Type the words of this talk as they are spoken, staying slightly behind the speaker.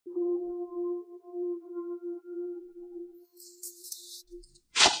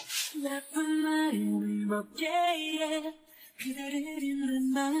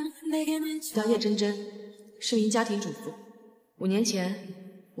叫叶真真，是名家庭主妇。5年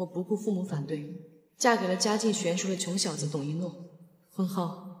前，我不顾父母反对，嫁给了家境悬殊的穷小子董一诺。婚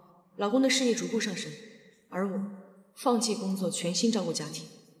后，老公的事业逐步上升，而我放弃工作，全心照顾家庭。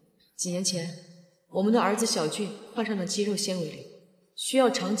几年前，我们的儿子小俊患上了肌肉纤维瘤，需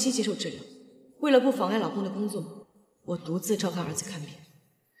要长期接受治疗。为了不妨碍老公的工作，我独自照看儿子看病，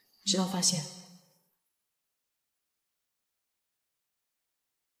直到发现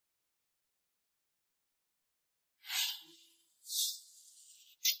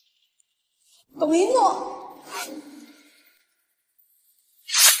董一诺，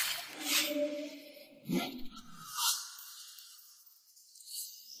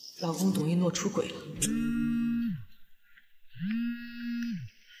老公董一诺出轨了。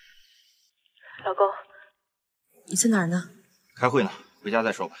老公，你在哪儿呢？开会呢，回家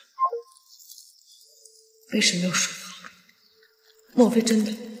再说吧。为什么要说谎？莫非真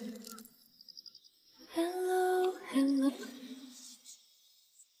的？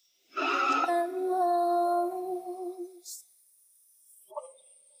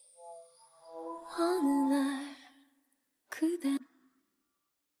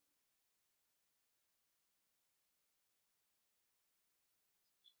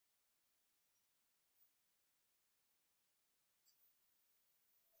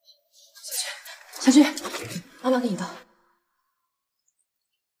小俊，妈妈给你倒。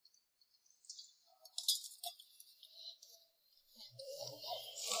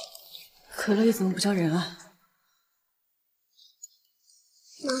可乐又怎么不叫人啊？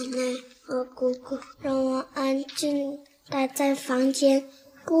奶奶和姑姑让我安静待在房间，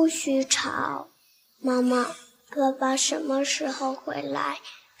不许吵。妈妈，爸爸什么时候回来？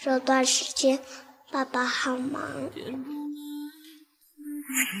这段时间爸爸好忙。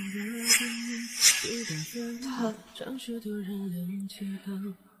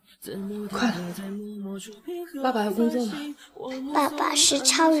快了，爸爸要工作呢。爸爸是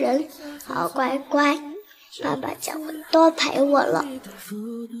超人，好乖乖。爸爸叫我多陪我了。珍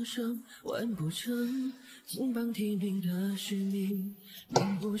珍，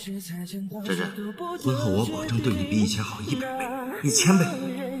婚后我保证对你比以前好100倍、1000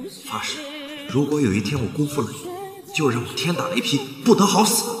倍。发誓，如果有一天我辜负了你，就让我天打雷劈，不得好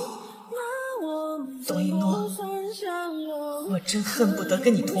死。董一诺，我真恨不得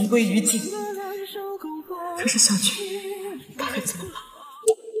跟你同归于尽。可是小俊，他该怎么办？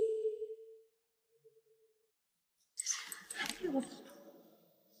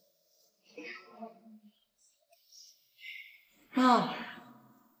妈，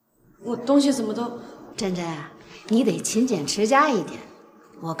我东西怎么都……珍珍，你得勤俭持家一点。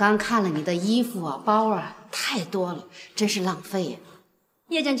我刚看了你的衣服啊、包啊，太多了，真是浪费呀。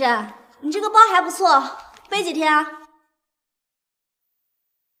叶珍珍，你这个包还不错，背几天啊？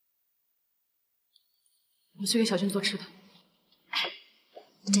我去给小俊做吃的。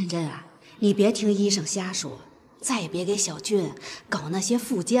珍珍啊，你别听医生瞎说，再也别给小俊搞那些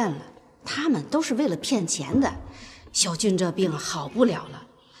复健了，他们都是为了骗钱的。小俊这病好不了了，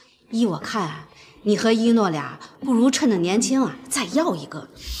依我看，你和一诺俩不如趁着年轻啊，再要一个。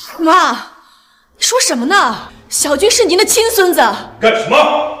妈，你说什么呢？小俊是您的亲孙子。干什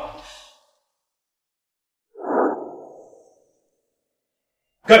么？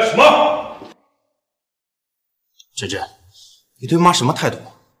干什么？珍珍，你对妈什么态度？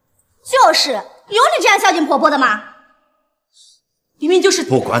就是，有你这样孝敬婆婆的吗？明明就是……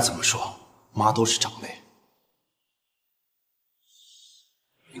不管怎么说，妈都是长辈。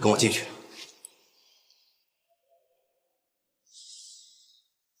你跟我进去。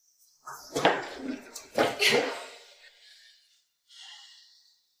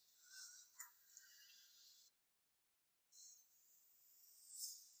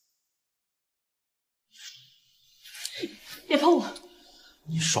别碰我！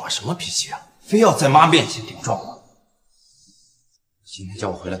你耍什么脾气啊？非要在妈面前顶撞我？今天叫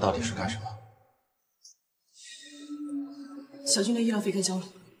我回来到底是干什么？小俊的医疗费该交了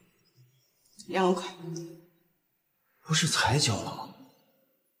，2万块。不是才交了吗？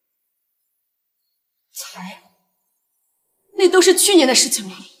才？那都是去年的事情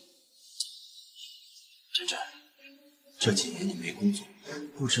了。珍珍，这几年你没工作，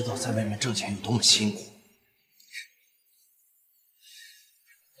不知道在外面挣钱有多么辛苦。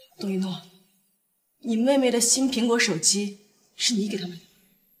董一诺，你妹妹的新苹果手机是你给她买的。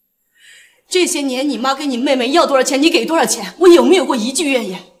这些年你妈跟你妹妹要多少钱，你给多少钱，我有没有过一句怨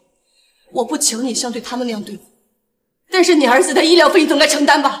言？我不求你像对他们那样对我，但是你儿子的医疗费你总该承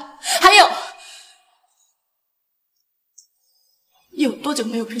担吧？还有，有多久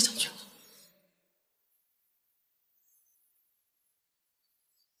没有陪小娟了？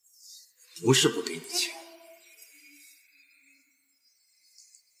不是不给你钱，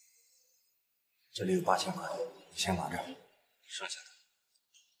这里有8000块，你先拿着，剩下的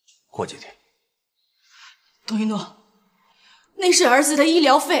过几天。董一诺，那是儿子的医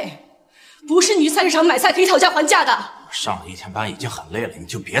疗费，不是你去菜市场买菜可以讨价还价的。上了1天班已经很累了，你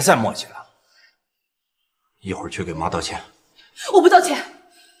就别再磨叽了。一会儿去给妈道歉。我不道歉。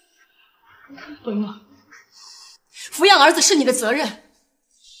董一诺，抚养儿子是你的责任。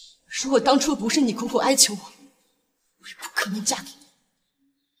如果当初不是你苦苦哀求我，我也不可能嫁给你。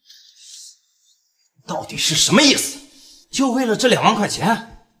到底是什么意思？就为了这2万块钱？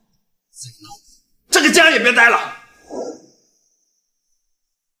再闹，这个家也别待了！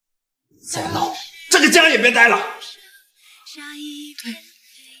再闹，这个家也别待了！对，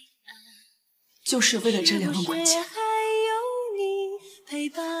就是为了这2万块钱。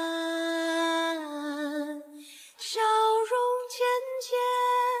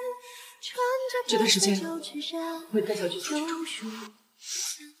这段时间我会带小菊出去。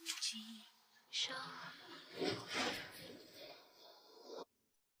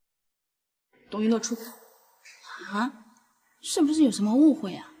董一诺出轨啊？是不是有什么误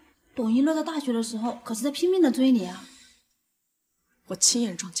会啊？董一诺在大学的时候可是在拼命的追你啊！我亲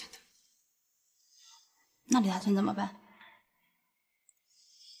眼撞见的。那你打算怎么办？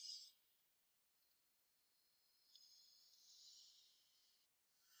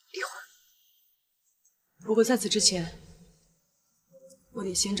离婚。不过在此之前，我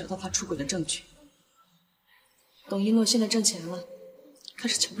得先找到他出轨的证据。董一诺现在挣钱了，开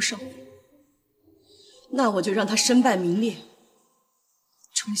始瞧不上我，那我就让他身败名裂，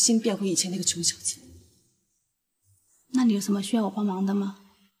重新变回以前那个穷小子。那你有什么需要我帮忙的吗？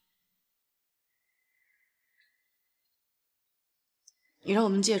你让我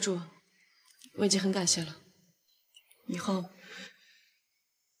们借住，我已经很感谢了。以后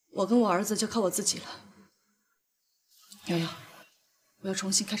我跟我儿子就靠我自己了。瑶瑶，我要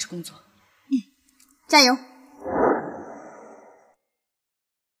重新开始工作。加油！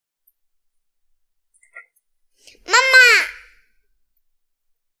妈妈，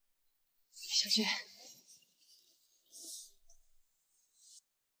小娟，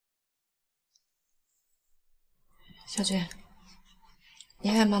小娟，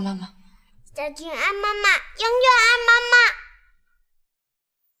你爱妈妈吗？小娟爱妈妈，永远爱妈妈。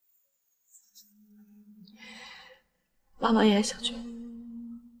妈妈也爱小娟，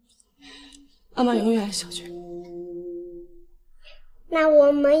妈妈永远爱小娟。那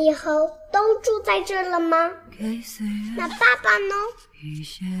我们以后都住在这了吗？那爸爸呢？一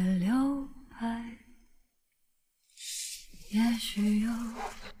些流派，也许有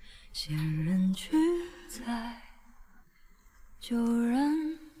仙人去采，旧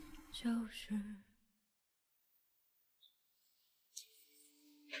人就是。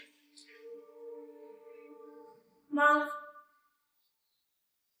妈，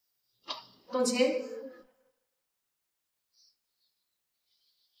董琴，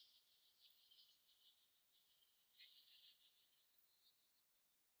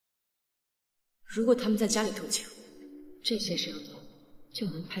如果他们在家里偷情，这些摄像头就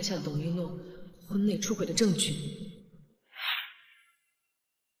能拍下董一诺婚内出轨的证据。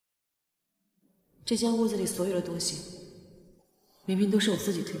这间屋子里所有的东西，明明都是我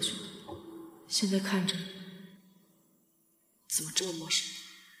自己特选的，现在看着怎么这么陌生？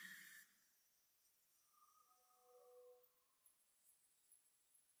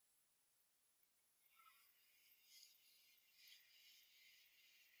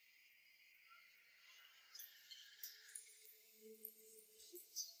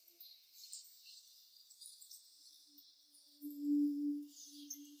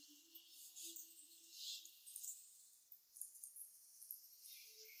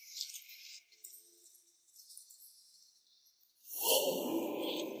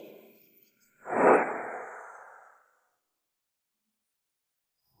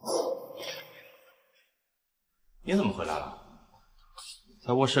你怎么回来了？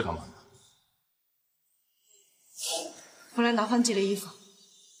在卧室干嘛呢？回来拿换季的衣服。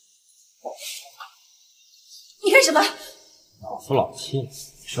你干什么？老夫老妻，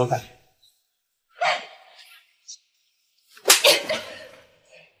你说干什么？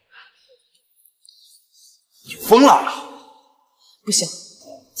你疯了！不行，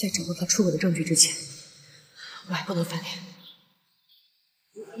在找到他出轨的证据之前，我还不能翻脸。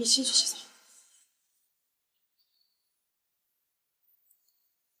你先去洗澡。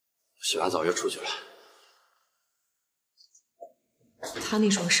洗完澡又出去了。他那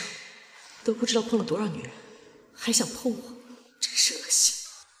双手都不知道碰了多少女人，还想碰我，真是恶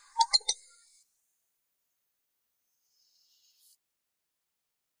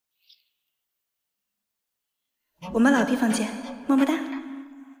我们老地方见，么么哒。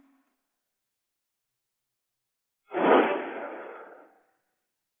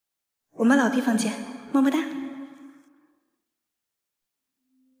我们老地方见，么么哒。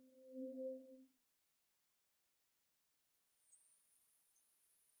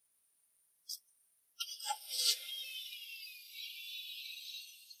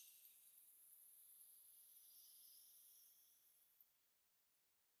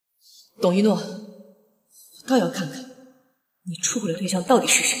董一诺，我倒要看看你出轨的对象到底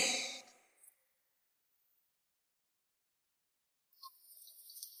是谁。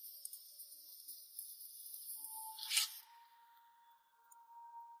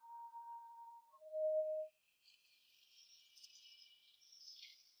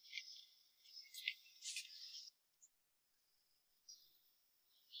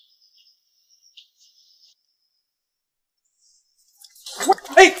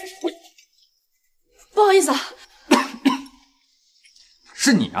不好意思啊，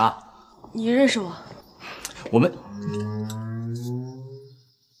是你啊？你认识我？我们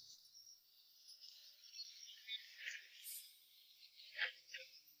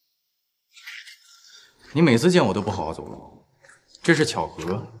你每次见我都不好好走路，这是巧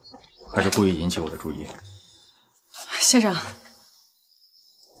合，还是故意引起我的注意？先生，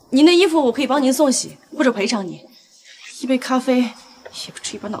您的衣服我可以帮您送洗，或者赔偿你。一杯咖啡也不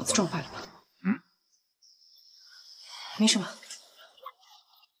至于把脑子撞坏了吧？没什么。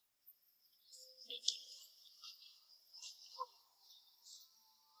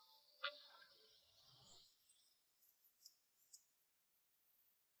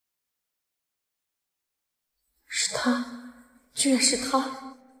是他，居然是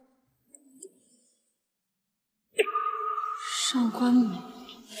他！上官美，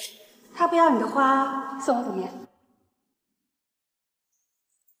他不要你的花，送我怎么样？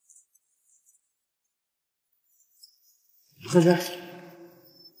萱萱，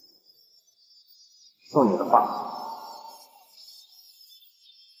送你的花。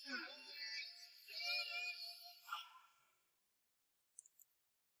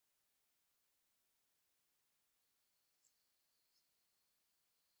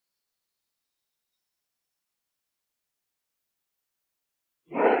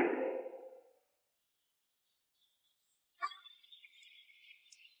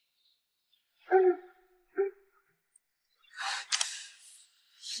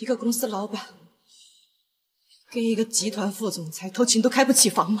一个公司老板跟一个集团副总裁偷情都开不起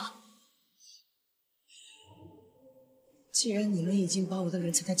房吗？既然你们已经把我的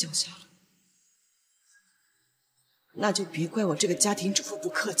人踩在脚下了，那就别怪我这个家庭主妇不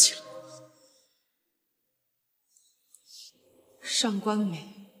客气了。上官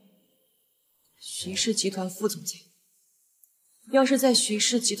美，徐氏集团副总裁，要是在徐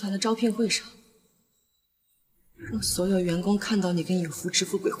氏集团的招聘会上，让所有员工看到你跟有夫之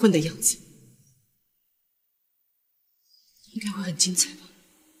妇鬼混的样子，应该会很精彩吧？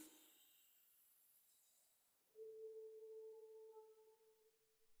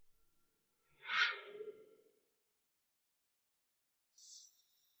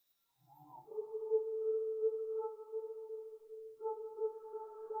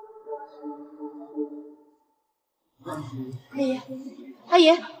阿姨，阿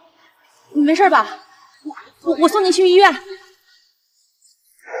姨，你没事吧？我送你去医院。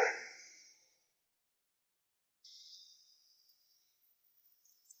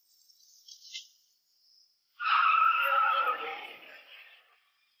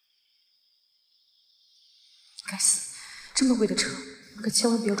该死，这么贵的车，可千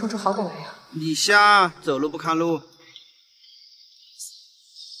万不要撞出好歹来呀！你瞎，走路不看路。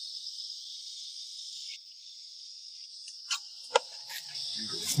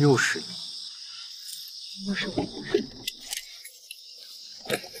又是你，又是我。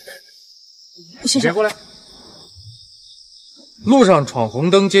先生，别过来！路上闯红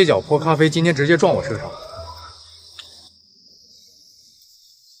灯、街角泼咖啡，今天直接撞我车上。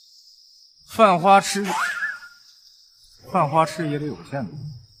饭花吃也得有限度。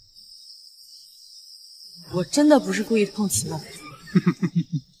我真的不是故意碰瓷的。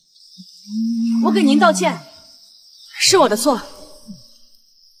我给您道歉，是我的错。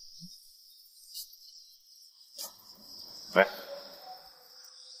喂，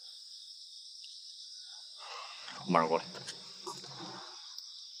我马上过来。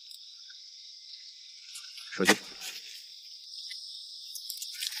手机。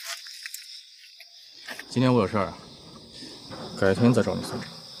今天我有事儿，改天再找你算账。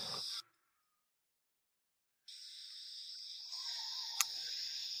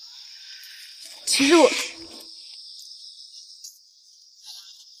其实我……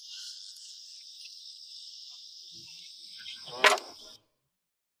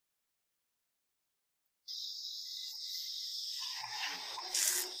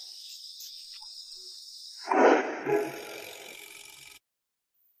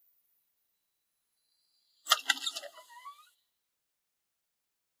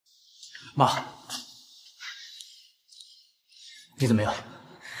妈，你怎么样？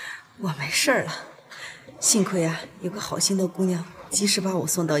我没事了，幸亏啊，有个好心的姑娘及时把我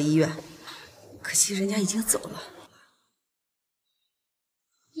送到医院，可惜人家已经走了。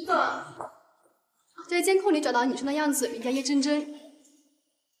徐总，在监控里找到女生的样子，名叫叶真真。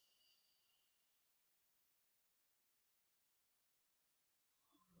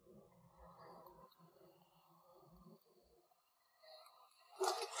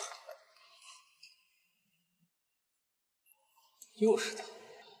又是他。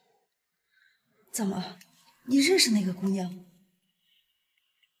怎么，你认识那个姑娘？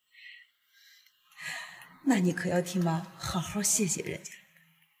那你可要替妈好好谢谢人家。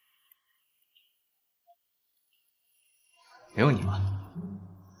没问题，妈。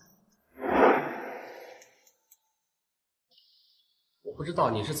我不知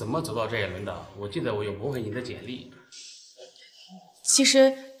道你是怎么走到这一轮的，我记得我有驳回你的简历。其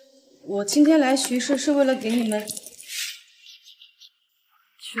实我今天来徐氏是为了给你们。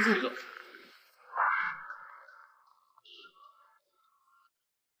徐总，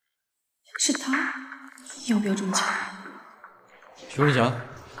是他，要不要这么巧？徐文祥，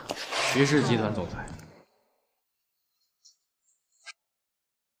徐氏集团总裁。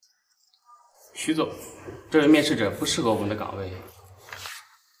徐总，这位面试者不适合我们的岗位。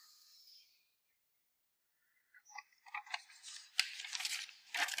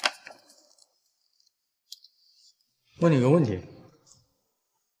问你个问题，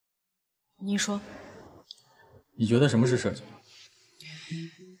您说，你觉得什么是设计？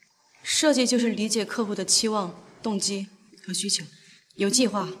设计就是理解客户的期望、动机和需求，有计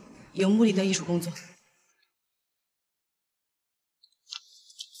划、有目的的艺术工作。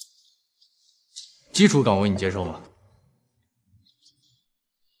基础岗位你接受吗？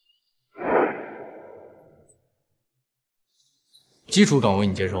基础岗位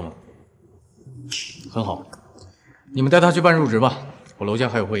你接受吗？很好，你们带他去办入职吧，我楼下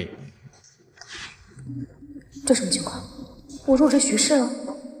还有会议。这什么情况？我入职徐氏了，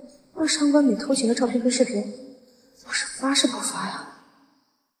那上官美偷情的照片跟视频，我是发是不发呀？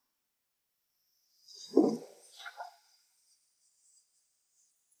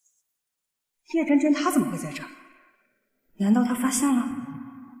叶真真她怎么会在这儿？难道她发现了？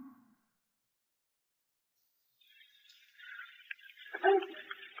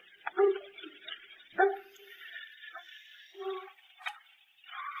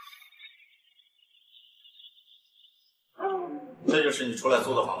这就是你出来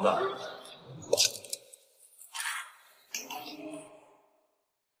租的房子？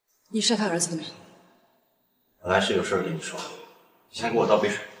你是他儿子的吗？本来是有事跟你说，先给我倒杯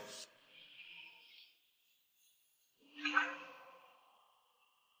水。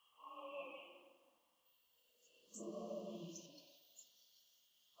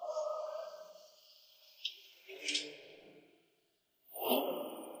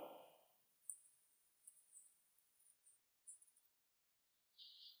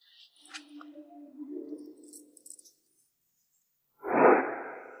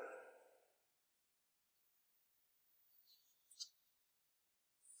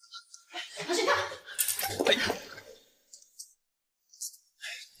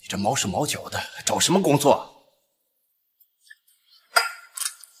你这毛手毛脚的，找什么工作？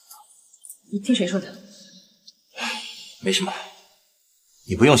你听谁说的？没什么，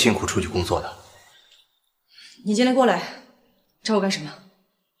你不用辛苦出去工作的。你今天过来找我干什么？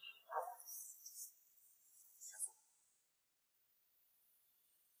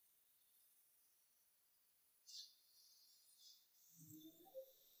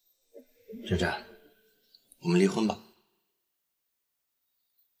珍珍，我们离婚吧。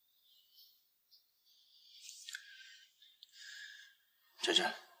珍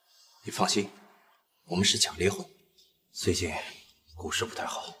珍，你放心，我们是假离婚。最近股市不太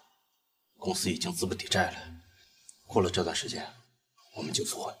好，公司已经资不抵债了。过了这段时间，我们就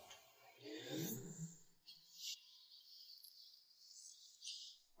复婚。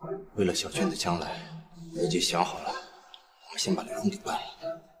为了小娟的将来，已经想好了，我们先把离婚给办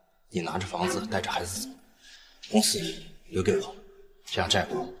了。你拿着房子，带着孩子走，公司留给我，这样债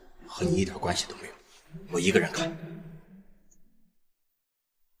务和你一点关系都没有，我一个人扛。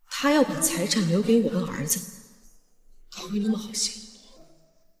他要把财产留给我跟儿子，他会那么好心？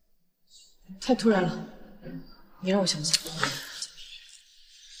太突然了，你让我想想。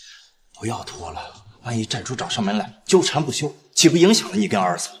不要拖了，万一债主找上门来纠缠不休，岂不影响了你跟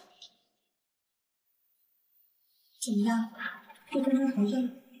儿子？怎么样？叶真真同意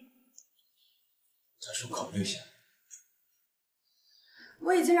了？再说考虑一下。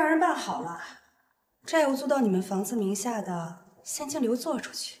我已经让人办好了，债务租到你们房子名下的现金流做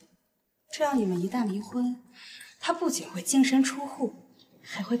出去，这样你们一旦离婚，他不仅会净身出户，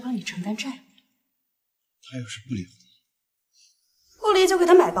还会帮你承担债务。他要是不离婚，不离就给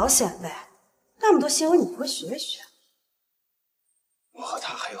他买保险呗，那么多新闻你不会学一学？我和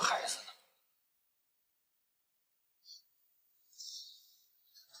他还有孩子呢。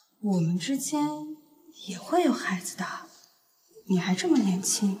我们之间也会有孩子的，你还这么年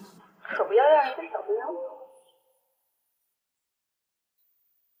轻，可不要让人家小不要脸。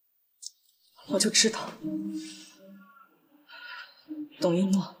我就知道，董一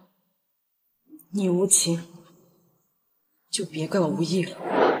诺，你无情，就别怪我无义了。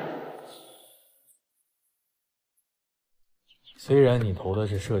虽然你投的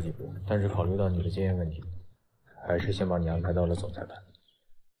是设计部，但是考虑到你的经验问题，还是先把你安排到了总裁班。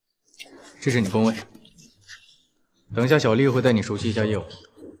这是你工位，等一下小丽会带你熟悉一下业务。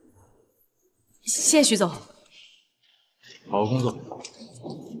谢谢徐总，好好工作。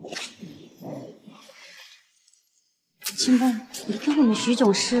请问你跟我们徐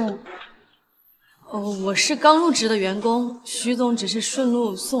总是？我是刚入职的员工，徐总只是顺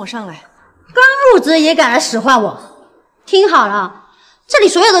路送我上来。刚入职也敢来使唤我？听好了，这里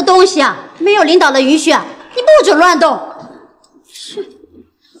所有的东西啊，没有领导的允许啊，你不准乱动。是。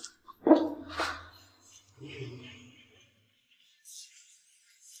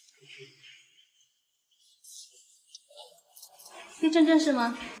叶真真是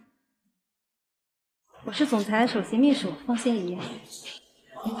吗？我是总裁首席秘书方心怡。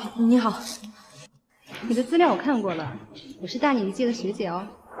你好，你的资料我看过了，我是大你一届的学姐哦。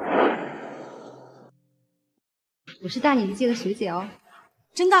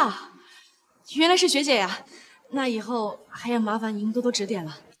真的？原来是学姐呀，那以后还要麻烦您多多指点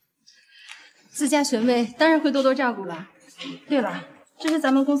了。自家学妹当然会多多照顾了。对了，这是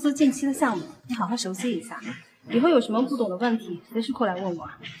咱们公司近期的项目，你好好熟悉一下。以后有什么不懂的问题，随时过来问我。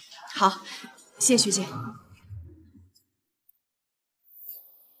好，谢谢学姐。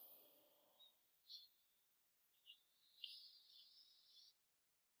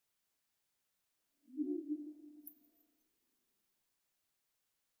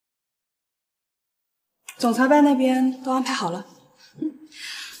总裁办那边都安排好了。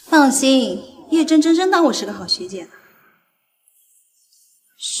放心，叶真真当我是个好学姐呢。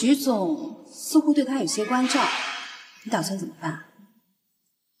徐总似乎对她有些关照，你打算怎么办？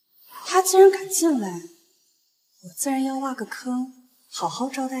他既然敢进来，我自然要挖个坑，好好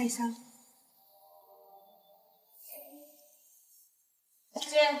招待一下了。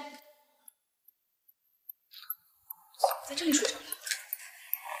姐，在这里睡着了。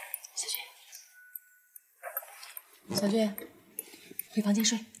小俊，回房间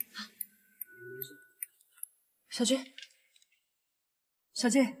睡啊。小俊，小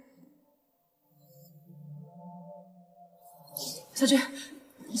俊，小俊，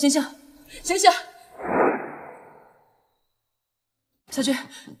你醒醒，醒醒！小俊，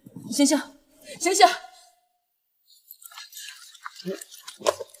你醒醒，醒醒！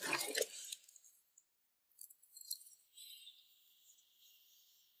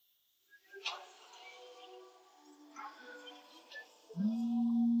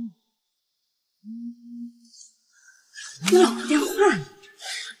你老婆电话。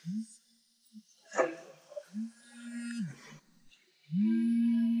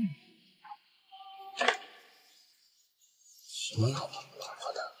什么老婆不老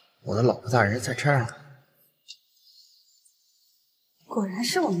婆的？我的老婆大人在这儿呢。果然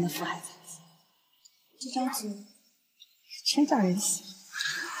是我们的福海财子，这张嘴真叫人喜。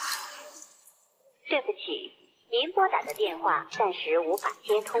对不起，您拨打的电话暂时无法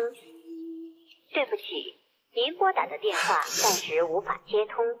接通。对不起，您拨打的电话暂时无法接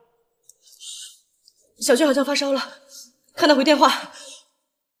通。小俊好像发烧了，看他回电话。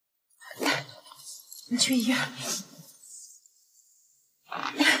你去医院。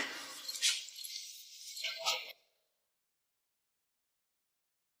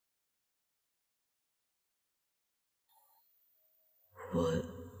我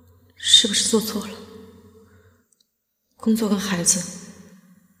是不是做错了？工作跟孩子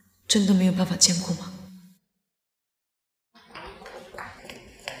真的没有办法兼顾吗？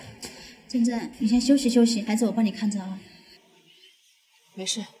珍珍，你先休息休息，孩子我帮你看着啊。没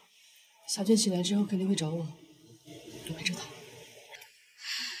事，小俊起来之后肯定会找我，我陪着他。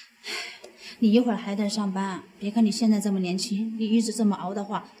你一会儿还得上班，别看你现在这么年轻，你一直这么熬的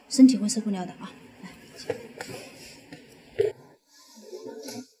话，身体会受不了的啊。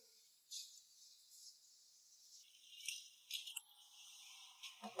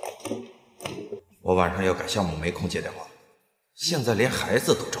我晚上要赶项目，没空接电话。现在连孩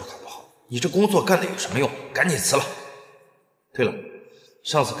子都照顾不好，你这工作干的有什么用？赶紧辞了。对了，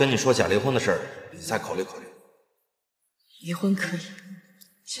上次跟你说假离婚的事儿，你再考虑考虑。离婚可以，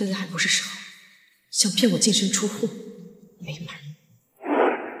现在还不是时候。想骗我净身出户，没门。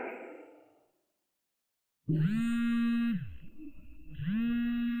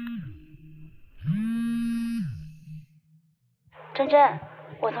珍珍，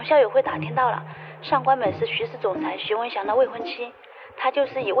我从校友会打听到了，上官美是徐氏总裁徐文祥的未婚妻，她就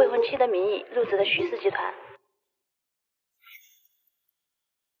是以未婚妻的名义入职的徐氏集团。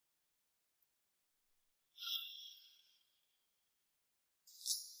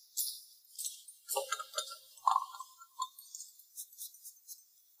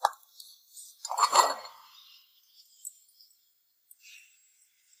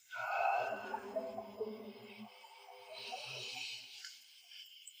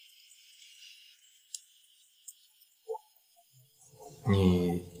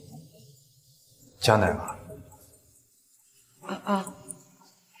你加奶吗？啊。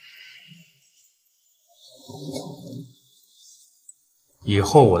以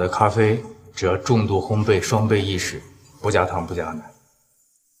后我的咖啡只要重度烘焙双倍意式，不加糖不加奶。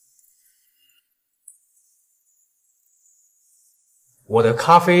我的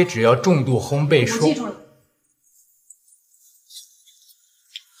咖啡只要重度烘焙双。我记住了。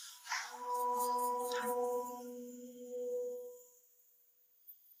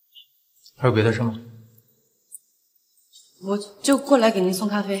还有别的事吗？我就过来给您送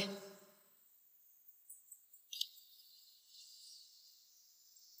咖啡。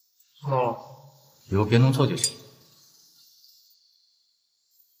送到了，以后别弄错就行。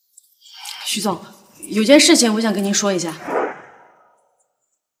徐总，有件事情我想跟您说一下。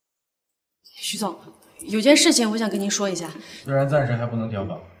徐总，有件事情我想跟您说一下。虽然暂时还不能调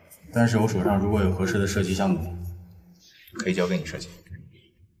岗，但是我手上如果有合适的设计项目，可以交给你设计。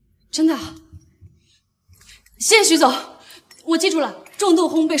真的？谢谢徐总，我记住了，重度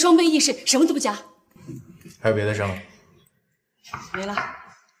烘焙双倍意式，什么都不加。还有别的事吗？没了。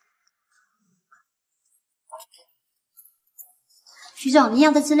徐总，您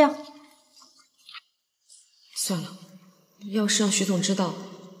要的资料。算了，要是让徐总知道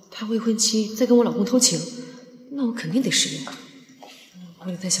他未婚妻在跟我老公偷情，那我肯定得失业。我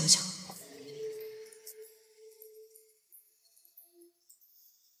得再想想。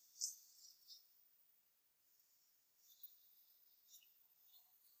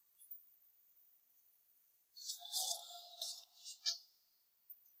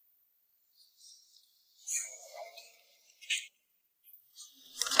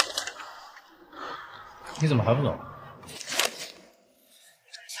你怎么还不走？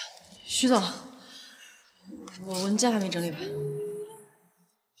徐总，我文件还没整理完。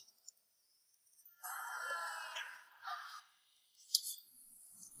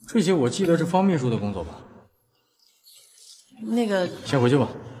这些我记得是方秘书的工作吧？那个，先回去吧，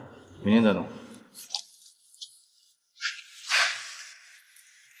明天再弄。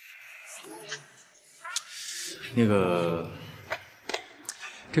那个，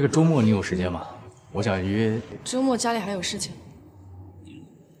这个周末你有时间吗？我想约。周末家里还有事情。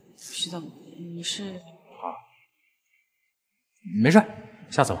徐总，你是？啊，没事，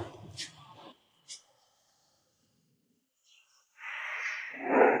下次吧。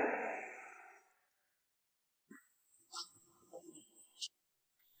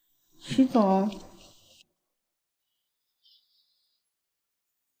徐总，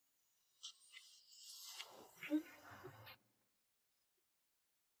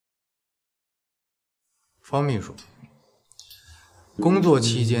方秘书，工作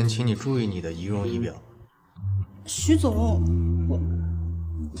期间请你注意你的仪容仪表。徐总，我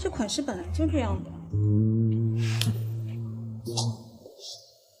这款式本来就这样的。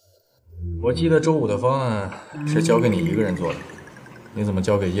我记得周五的方案是交给你一个人做的，你怎么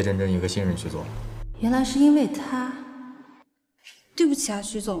交给叶真真一个新人去做？原来是因为她。对不起啊，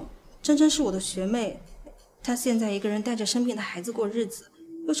徐总，真真是我的学妹，她现在一个人带着生病的孩子过日子，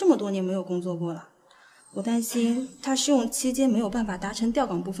又这么多年没有工作过了。我担心他试用期间没有办法达成调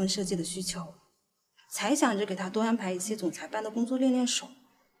岗部分设计的需求，才想着给他多安排一些总裁班的工作练练手。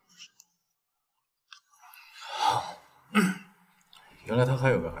原来他还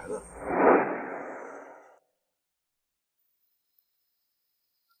有个孩子。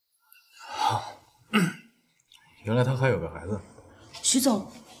原来他还有个孩子。徐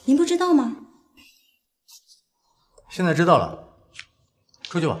总，您不知道吗？现在知道了，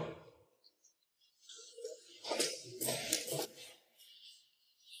出去吧。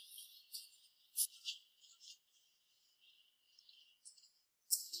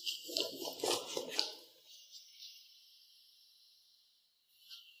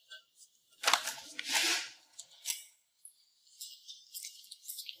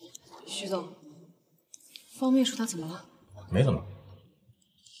徐总，方便说他怎么了？没怎么。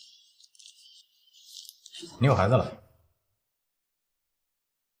你有孩子了？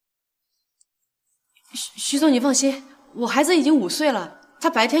徐总，你放心，我孩子已经5岁了，他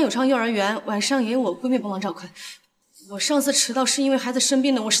白天有上幼儿园，晚上也有我闺蜜帮忙照看。我上次迟到是因为孩子生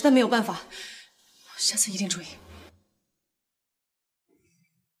病了，我实在没有办法，下次一定注意。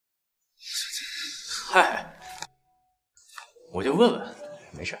嗨，我就问问，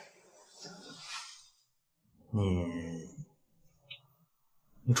没事。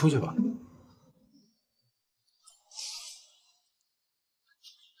你出去吧。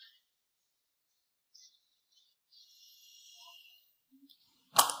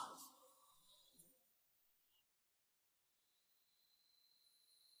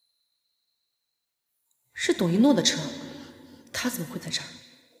是董一诺的车，他怎么会在这儿？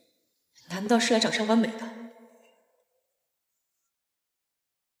难道是来找上官美的？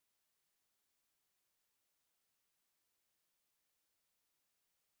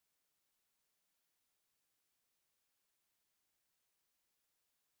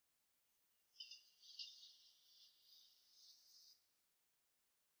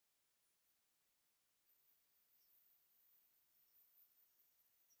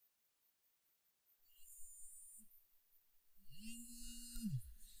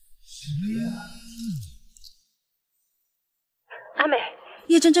阿美，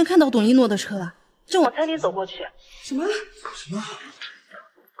叶真真看到董一诺的车了，正往餐厅走过去。什么？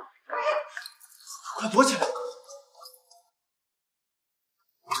快躲起来！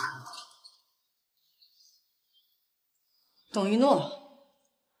董一诺，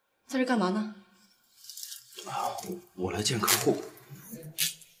在这干嘛呢？我来见客户。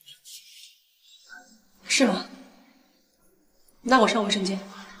是吗？那我上卫生间。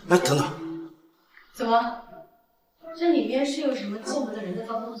哎，等等，怎么？这里面是有什么进门的人在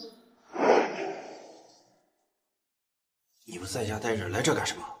放风筝？你不在家待着，来这干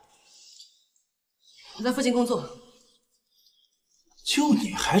什么？我在附近工作。就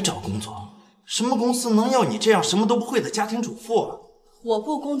你还找工作？什么公司能要你这样什么都不会的家庭主妇啊？我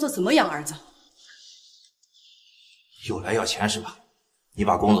不工作怎么养儿子？又来要钱是吧？你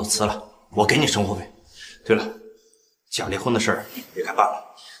把工作辞了，我给你生活费。对了，假离婚的事儿也该办了。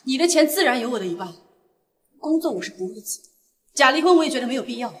你的钱自然有我的一半，工作我是不会辞的，假离婚我也觉得没有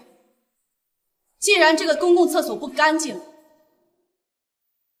必要。既然这个公共厕所不干净，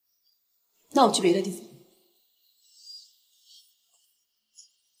那我去别的地方。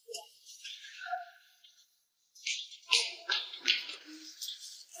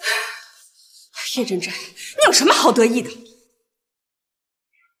叶真真，你有什么好得意的？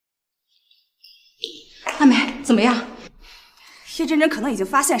阿美，怎么样？叶真真可能已经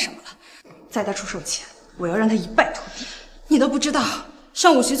发现什么了，在他出手前，我要让他一败涂地。你都不知道，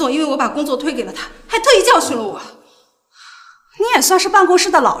上午徐总因为我把工作推给了他，还特意教训了我。你也算是办公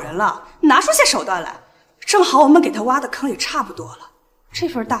室的老人了，拿出些手段来。正好我们给他挖的坑也差不多了，这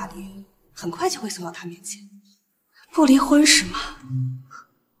份大礼很快就会送到他面前。不离婚是吗？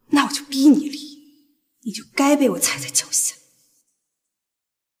那我就逼你离，你就该被我踩在脚下。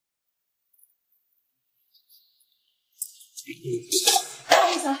不好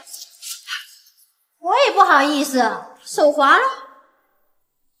意思，我也不好意思，手滑了。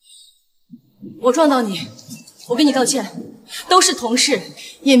我撞到你，我跟你道歉。都是同事，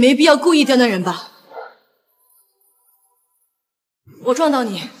也没必要故意刁难人吧。我撞到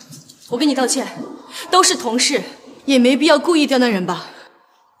你，我跟你道歉。都是同事，也没必要故意刁难人吧。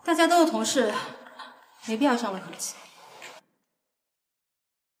大家都是同事，没必要伤了和气。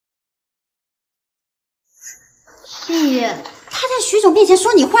他在徐总面前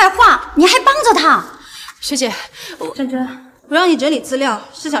说你坏话，你还帮着他。学姐，真真，我让你整理资料，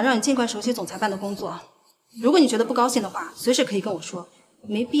是想让你尽快熟悉总裁办的工作。如果你觉得不高兴的话，随时可以跟我说，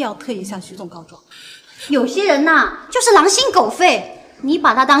没必要特意向徐总告状。有些人呐，就是狼心狗肺，你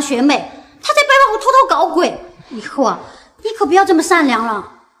把他当学妹，他在背后偷偷搞鬼。以后啊，你可不要这么善良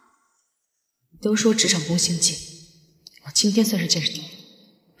了。都说职场攻心计，我今天算是见识到了。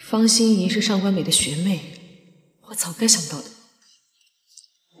方心怡是上官美的学妹，我早该想到的。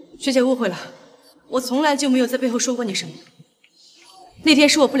学姐误会了，我从来就没有在背后说过你什么。那天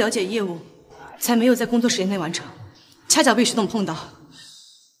是我不了解业务，才没有在工作时间内完成，恰巧被徐总碰到。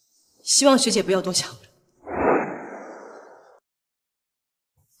希望学姐不要多想。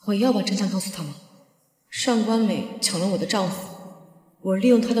我要把真相告诉他们，上官美抢了我的丈夫，我利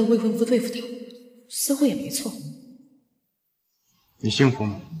用她的未婚夫对付她，似乎也没错。你幸福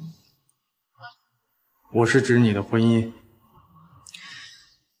吗？我是指你的婚姻。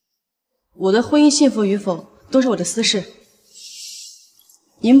我的婚姻幸福与否都是我的私事。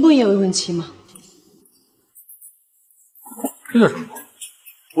您不也有未婚妻吗？这叫什么？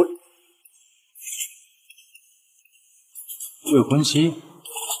未婚妻？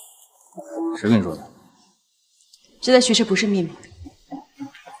谁跟你说的？这在徐氏不是秘密。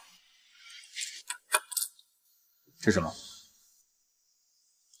是什么？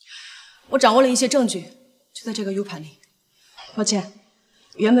我掌握了一些证据，就在这个 U 盘里。抱歉，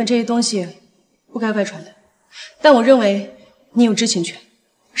原本这些东西不该外传的，但我认为你有知情权，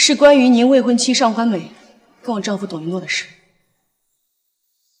是关于您未婚妻上官美跟我丈夫董一诺的事。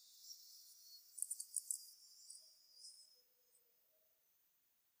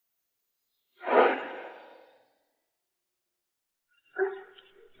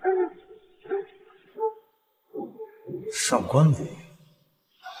上官美，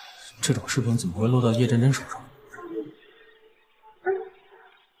这种视频怎么会落到叶真真手上？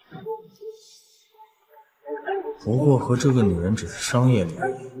不过和这个女人只是商业联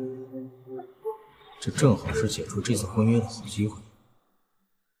谊，这正好是解除这次婚约的好机会。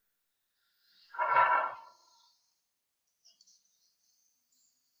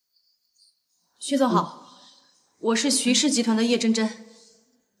徐总好，我是徐氏集团的叶真真。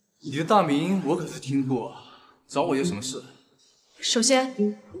你的大名我可是听过，找我有什么事？首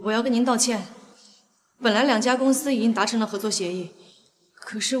先，我要跟您道歉。本来两家公司已经达成了合作协议，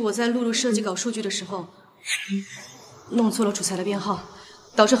可是我在录入设计稿数据的时候，弄错了主材的编号，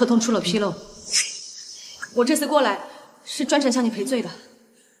导致合同出了纰漏。我这次过来是专程向你赔罪的。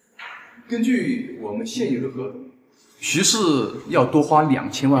根据我们现有的合同，徐氏要多花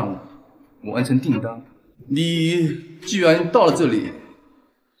2000万我完成订单。你既然到了这里，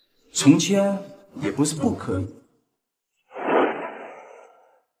重签也不是不可以。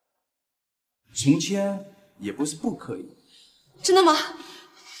重签也不是不可以。真的吗？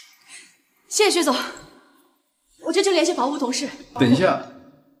谢谢徐总，我这就联系法务部同事。等一下，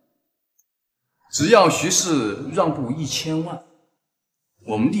只要徐氏让步1000万，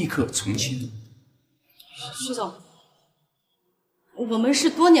我们立刻重签。徐总，我们是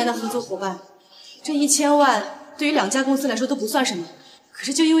多年的合作伙伴，这1000万对于两家公司来说都不算什么，可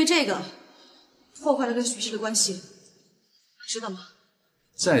是就因为这个，破坏了跟徐氏的关系，知道吗？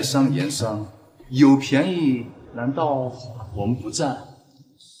在商言商，有便宜难道我们不占？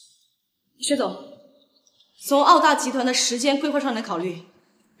薛总，从澳大集团的时间规划上来考虑，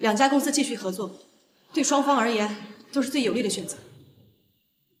两家公司继续合作，对双方而言都是最有利的选择。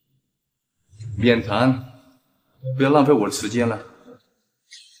免谈，不要浪费我的时间了。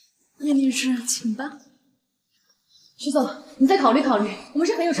叶女士，请吧。徐总，你再考虑考虑，我们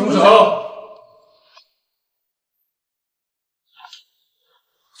是很有诚意的。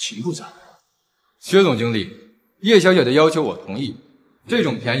秦部长，薛总经理，叶小姐的要求我同意，这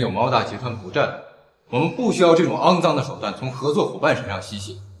种便宜我们澳大集团不占，我们不需要这种肮脏的手段从合作伙伴身上吸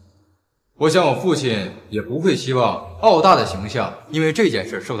血。我想我父亲也不会希望澳大的形象因为这件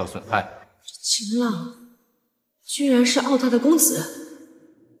事受到损害。秦浪居然是澳大的公子，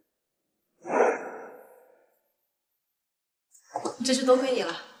这是多亏你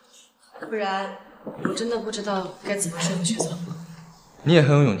了，不然我真的不知道该怎么说服薛总。你也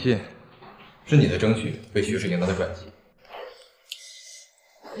很有勇气，是你的争取为徐氏赢得了转机。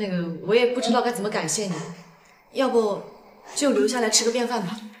那个我也不知道该怎么感谢你，要不就留下来吃个便饭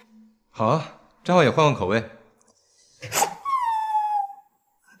吧。好啊，正好也换换口味。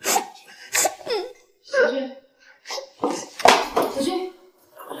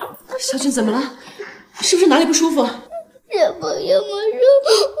小俊怎么了？是不是哪里不舒服？小朋友们说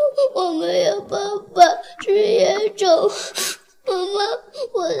我没有爸爸，是野种。妈妈，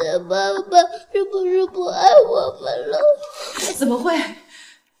我的爸爸是不是不爱我们了？怎么会？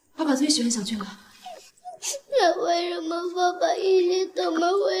爸爸最喜欢小俊了。那为什么爸爸一直都没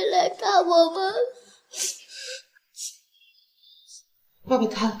回来看我们？爸爸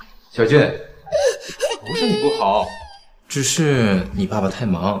他……小俊，不是你不好，只是你爸爸太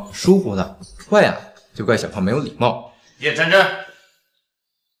忙，疏忽了。怪呀，就怪小胖没有礼貌。叶真真。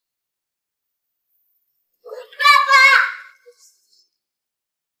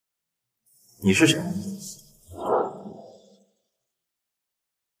你是谁？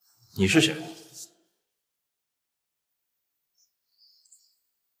你是谁？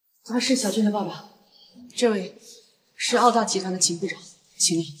他是小俊的爸爸，这位是澳大集团的秦部长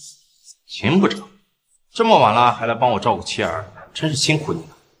秦浪。秦部长，这么晚了还来帮我照顾妻儿，真是辛苦你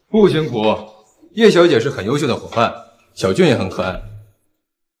了。不辛苦，叶小姐是很优秀的伙伴，小俊也很可爱。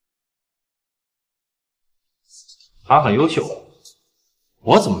他很优秀，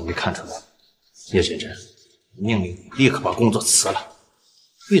我怎么没看出来？叶真真，命令你立刻把工作辞了。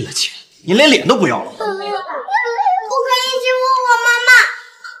为了钱，你连脸都不要了。不可以欺负我妈妈！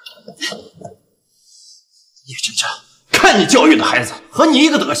看你教育的孩子和你一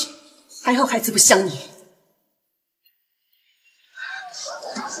个德行。还好孩子不像你。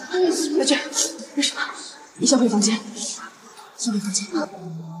小娟，没事，你先回房间，先回房间。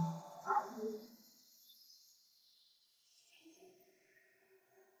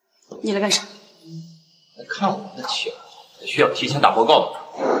你来干啥？来看我的企鹅，还需要提前打报告吗？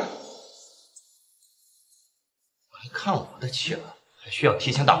来看我的企鹅，还需要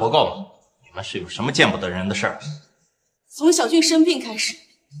提前打报告吗？你们是有什么见不得人的事儿？从小俊生病开始，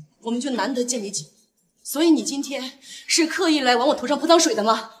我们就难得见你几面，所以你今天是刻意来往我头上泼脏水的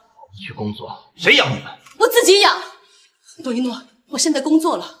吗？你去工作，谁养你们？我自己养。董一诺，我现在工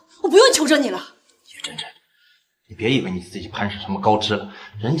作了，我不用求着你了。叶真真，你别以为你自己攀上什么高枝了，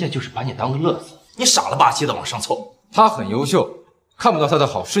人家就是把你当个乐子，你傻了吧唧的往上凑。他很优秀，看不到他的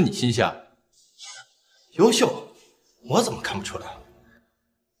好是你心下。优秀？我怎么看不出来？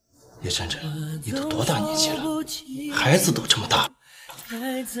叶真真，你都多大年纪了？孩子都这么大了，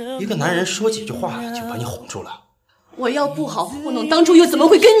一个男人说几句话就把你哄住了。我要不好糊弄，当初又怎么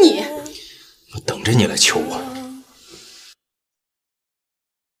会跟你？我等着你来求我。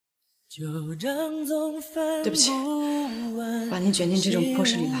对不起，把你卷进这种破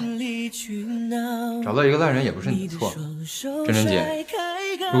事里来。找到一个烂人也不是你的错。真真姐，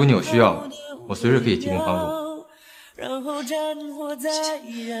如果你有需要，我随时可以提供帮助。谢谢。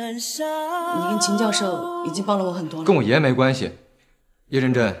你跟秦教授已经帮了我很多了。跟我爷没关系。叶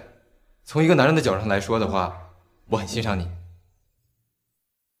真真，从一个男人的角度上来说的话，我很欣赏你。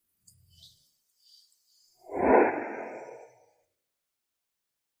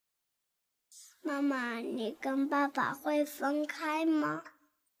妈妈，你跟爸爸会分开吗？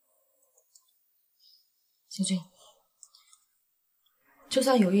小俊，就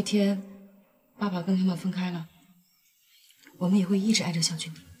算有一天爸爸跟妈妈分开了，我们也会一直爱着小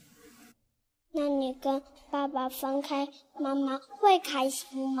俊的。那你跟爸爸分开，妈妈会开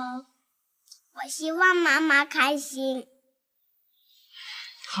心吗？我希望妈妈开心。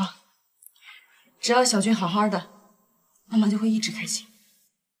好，只要小俊好好的，妈妈就会一直开心。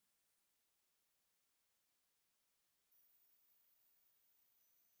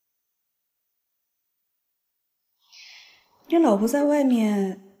你老婆在外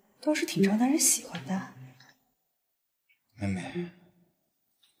面倒是挺招男人喜欢的。妹妹，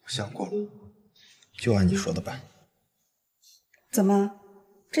我想过了，就按你说的办。怎么，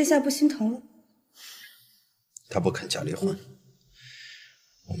这下不心疼了？他不肯假离婚，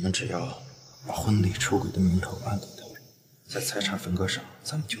我们只要把婚礼出轨的名头按到头，在财产分割上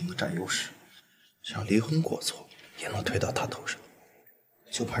咱们就能占优势，这样离婚过错也能推到他头上，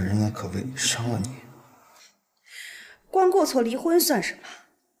就怕人言可畏伤了你。光过错离婚算什么？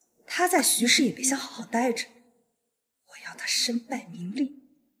他在徐氏也别想好好待着，我要他身败名裂。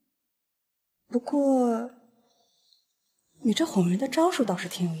不过，你这哄人的招数倒是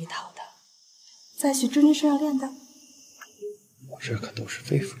挺有一套的，在许真真身上练的。这可都是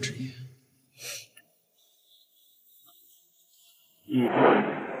肺腑之言。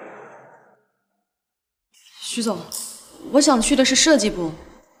徐总，我想去的是设计部，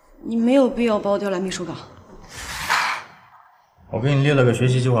你没有必要把我调来秘书岗。我给你列了个学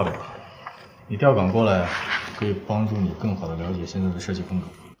习计划表，你调岗过来可以帮助你更好的了解现在的设计风格。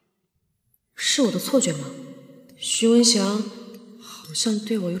是我的错觉吗？徐文祥好像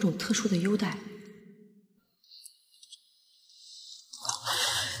对我有种特殊的优待。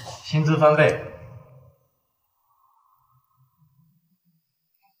薪资翻倍。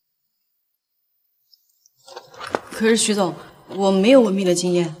可是徐总，我没有文秘的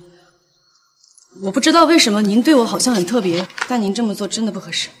经验。我不知道为什么您对我好像很特别，但您这么做真的不合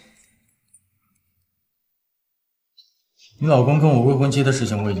适。你老公跟我未婚妻的事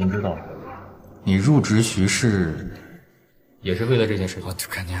情我已经知道了，你入职徐氏也是为了这件事情。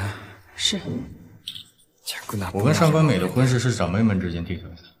是。我跟上官美的婚事是长辈们之间定下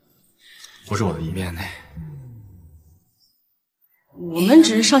来的，不是我的意愿。我们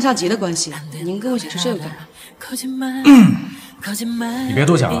只是上下级的关系，您跟我解释这个干嘛？你别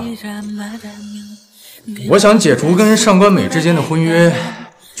多想了。我想解除跟上官美之间的婚约，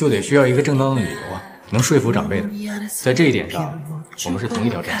就得需要一个正当的理由啊，能说服长辈的。在这一点上，我们是同一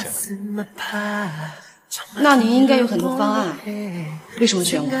条战线的。那您应该有很多方案，为什么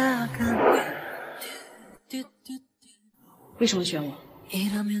选我？为什么选我？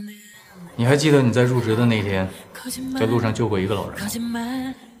你还记得你在入职的那天，在路上救过一个老人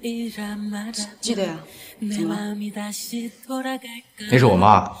吗？记得呀。怎么了？那是我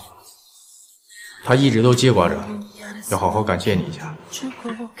妈，她一直都记挂着，要好好感谢你一下。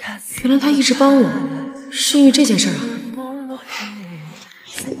原来她一直帮我，是因为这件事啊。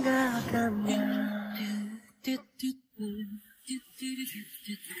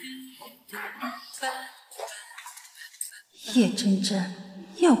叶真真，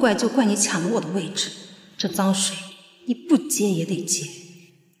要怪就怪你抢了我的位置，这脏水你不接也得接。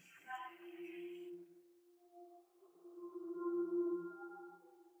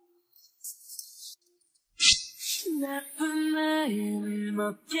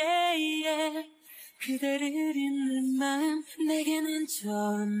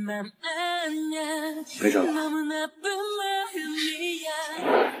没事了。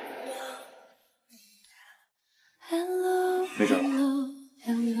没事了。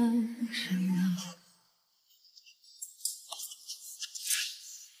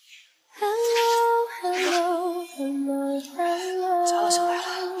贾老师来了。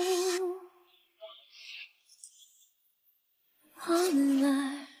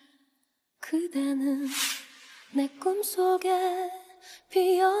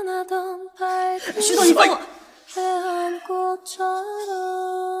 徐总，你放我！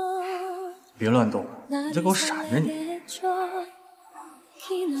别乱动，你在给我闪着你！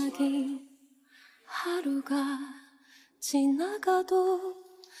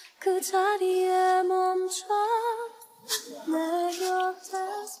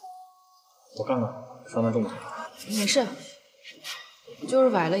我看看，伤在动作。没事，就是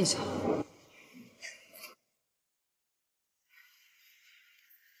崴了一下。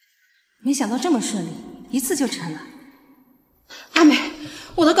 没想到这么顺利，一次就成了。阿美，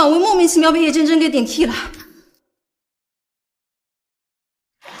我的岗位莫名其妙被叶真真给顶替了，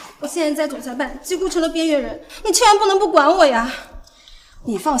我现在在总裁办几乎成了边缘人，你千万不能不管我呀！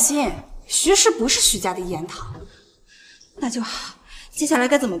你放心，徐氏不是徐家的一言堂。那就好，接下来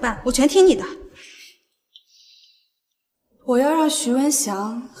该怎么办？我全听你的。我要让徐文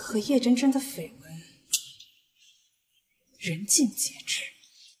祥和叶真真的绯闻人尽皆知。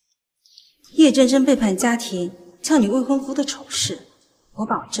 叶真真背叛家庭，抢你未婚夫的丑事，我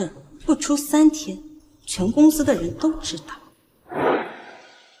保证不出3天，全公司的人都知道。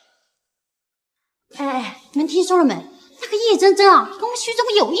哎，你们听说了没？那个叶真真啊，跟我们徐总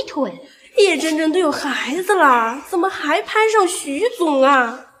有一腿。叶真真都有孩子了，怎么还攀上徐总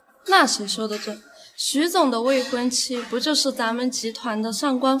啊？那谁说的准？徐总的未婚妻不就是咱们集团的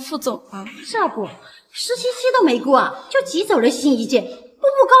上官副总吗？这不，17期都没过，就挤走了新一届，步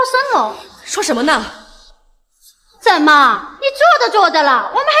步高升了。 说什么呢？怎么，你做都做的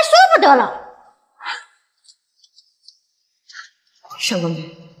了，我们还说不得了？上官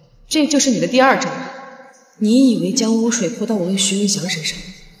梅，这就是你的第2招。你以为将污水泼到我跟徐文祥身上，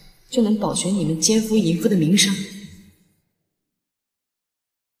就能保全你们奸夫淫妇的名声？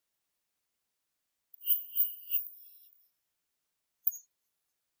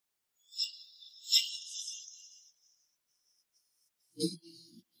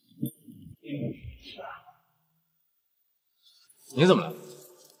你怎么了？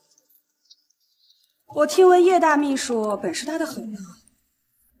我听闻叶大秘书本事大得很呢，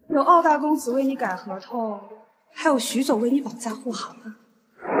有奥大公子为你改合同，还有徐总为你保驾护航呢。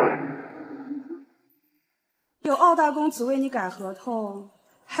有奥大公子为你改合同，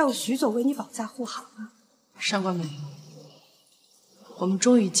还有徐总为你保驾护航呢。上官梅，我们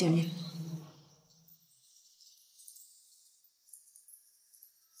终于见面了。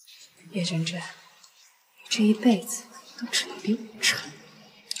叶真真，你这一辈子都只能比我差。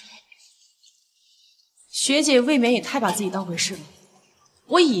学姐未免也太把自己当回事了。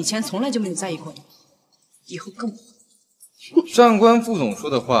我以前从来就没有在意过你，以后更不会。上官副总说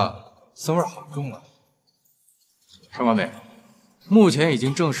的话，骚味好重啊！上官梅，目前已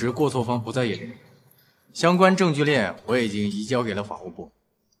经证实过错方不在叶真真，相关证据链我已经移交给了法务部，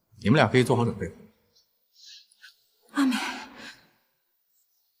你们俩可以做好准备。阿美，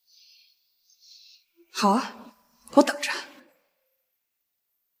好啊，我等着。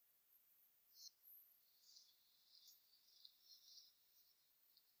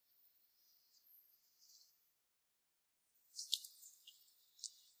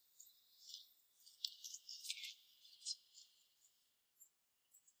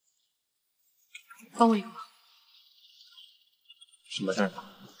帮我一个忙，什么事儿？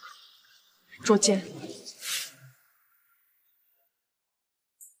捉奸。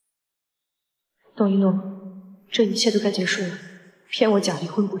董一诺，这一切都该结束了。骗我假离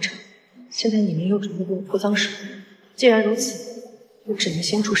婚不成，现在你们又准备给我泼脏水。既然如此，我只能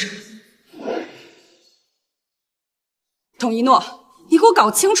先出手。董一诺，你给我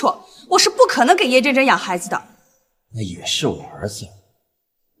搞清楚，我是不可能给叶真真养孩子的。那也是我儿子，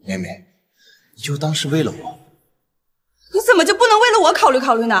妹妹。你就当是为了我，你怎么就不能为了我考虑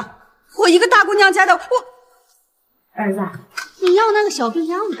考虑呢？我一个大姑娘家的，儿子，你要那个小病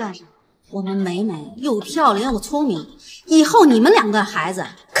秧子干啥？我们美美又漂亮又聪明，以后你们2个孩子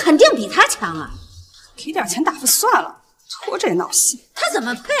肯定比她强啊！给点钱打发算了。拖着也闹心。他怎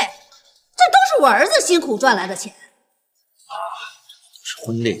么配？这都是我儿子辛苦赚来的钱。是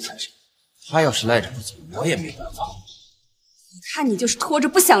婚内财产，他要是赖着不走，我也没办法。你看你就是拖着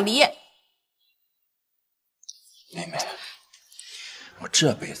不想离。妹妹，我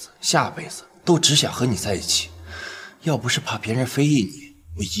这辈子、下辈子都只想和你在一起。要不是怕别人非议你，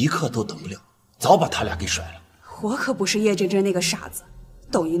我一刻都等不了，早把他俩给甩了。我可不是叶真真那个傻子，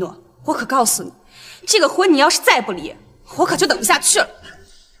董一诺，我可告诉你，这个婚你要是再不离，我可就等不下去了。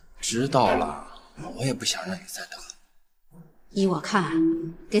知道了，我也不想让你再等。依我看，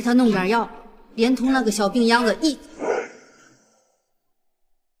给他弄点药，连同那个小病秧子一。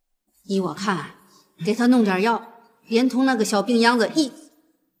依我看，给他弄点药，连同那个小病秧子一。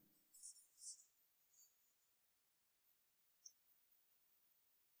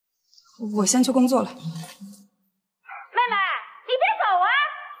我先去工作了。妹妹，你别走啊！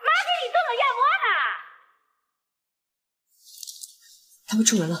妈给你炖了燕窝呢。他们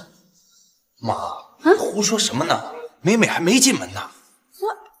出门了。妈，胡说什么呢？美美还没进门呢。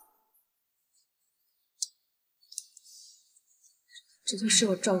这就是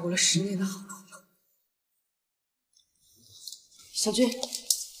我照顾了10年的好老婆。小俊，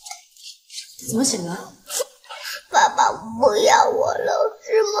怎么醒了？爸爸不要我了，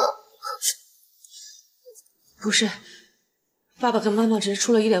是吗？不是，爸爸跟妈妈只是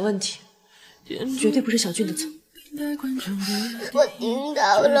出了一点问题，绝对不是小俊的错。我听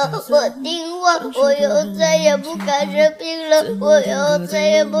到了，我听话，我以后再也不敢生病了，我以后再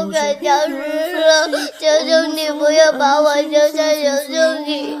也不敢消失了。求求你不要把我丢下，求求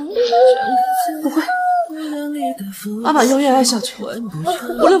你！不会，妈妈永远爱小俊，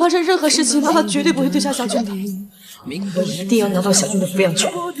无论发生任何事情，妈妈绝对不会丢下小俊的。我一定要拿到小俊的抚养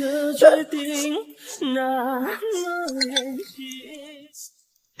权。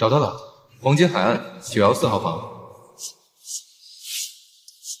找到了，黄金海岸914号房。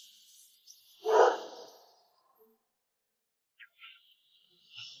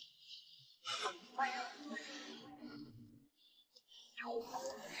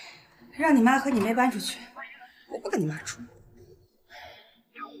让你妈和你妹搬出去，我不跟你妈住。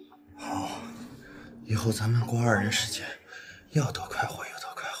好，以后咱们过2人世界，要多快活有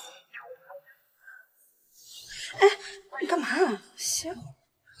多快活。哎，你干嘛啊？歇会儿。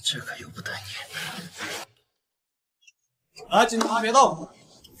这可由不得你。啊，警察别动！哎，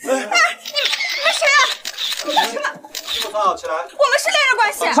你们谁啊？你干什么？衣服穿好起来。我们是恋人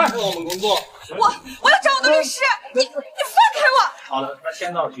关系。快是我们工作。我要找我的律师。你放开我！好的，那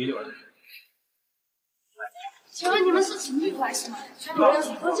先到局里边。请问你们是情侣关系吗？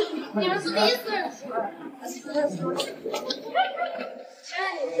你们是第一次认识吗？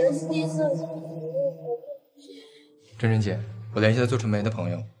真真姐，我联系了做传媒的朋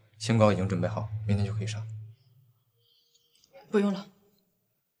友，新稿已经准备好，明天就可以上。不用了。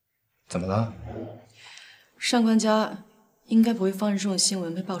怎么了？上官家应该不会放任这种新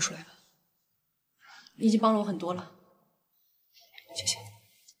闻被爆出来吧？你已经帮了我很多了，谢谢。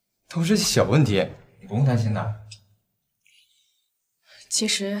都是小问题，你不用担心的。其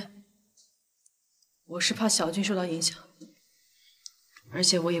实我是怕小俊受到影响，而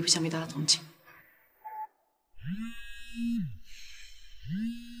且我也不想被大家同情。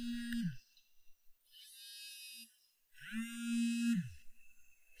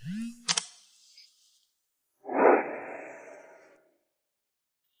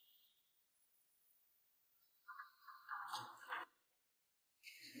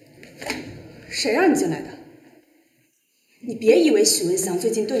谁让你进来的？你别以为许文祥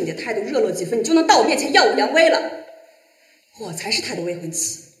最近对你的态度热络几分，你就能到我面前耀武扬威了。我才是他的未婚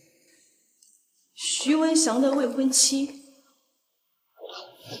妻。徐文祥的未婚妻？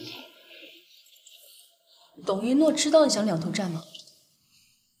董一诺知道你想两头站吗？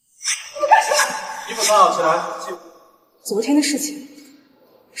你干什么？衣服穿好起来。昨天的事情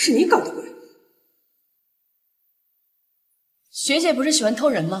是你搞的鬼。学姐不是喜欢偷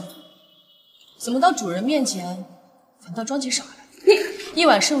人吗？怎么到主人面前反倒装起傻来？一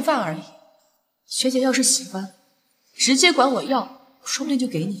碗剩饭而已。学姐要是喜欢，直接管我要，说不定就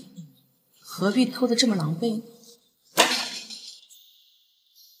给你，何必偷得这么狼狈呢？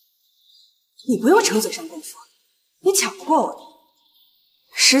你不用逞嘴上功夫，你抢不过我。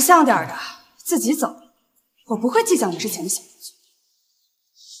识相点的，自己走，我不会计较你之前的小动作。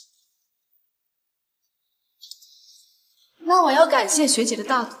那我要感谢学姐的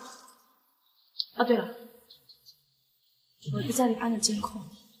大度。啊，对了，我在家里安了监控，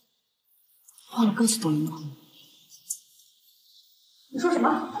忘了告诉董一诺。你说什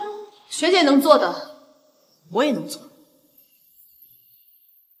么？学姐能做的，我也能做。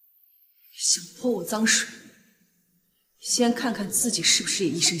想泼我脏水，先看看自己是不是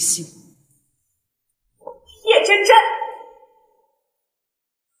也一身腥。叶真真，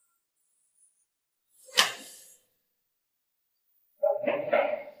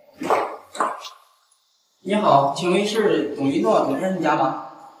你好，请问是董一诺董先生家吗？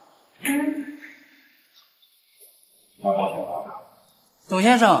董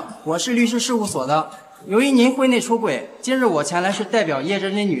先生，我是律师事务所的。由于您婚内出轨，今日我前来是代表叶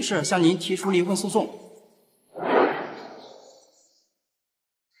真真女士向您提出离婚诉讼。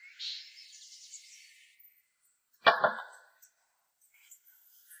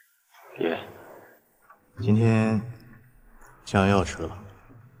爷，今天酱药吃了？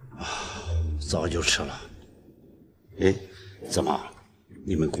早就吃了。哎，怎么，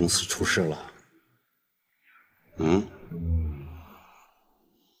你们公司出事了？嗯？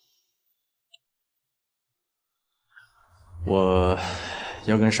我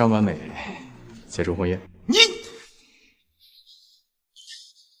要跟上官美结束婚约。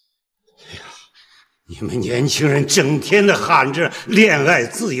你们年轻人整天的喊着恋爱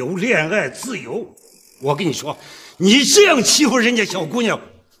自由，恋爱自由。我跟你说，你这样欺负人家小姑娘，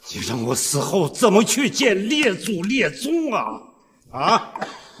你让我死后怎么去见列祖列宗啊？啊！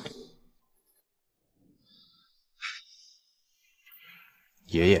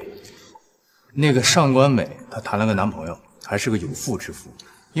爷爷，那个上官美她谈了个男朋友，还是个有妇之夫。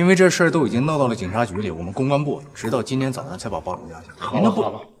因为这事儿都已经闹到了警察局里，我们公关部直到今天早上才把报纸压下来。您能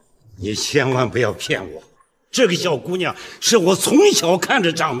不？你千万不要骗我，这个小姑娘是我从小看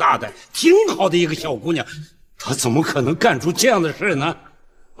着长大的，挺好的一个小姑娘，她怎么可能干出这样的事呢？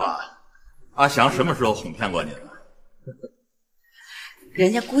爸，阿祥什么时候哄骗过你了？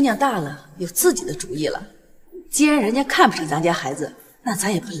人家姑娘大了，有自己的主意了。既然人家看不上咱家孩子，那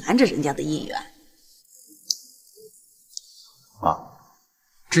咱也不拦着人家的姻缘。妈，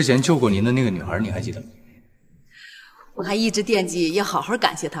之前救过您的那个女孩，你还记得吗？我还一直惦记要好好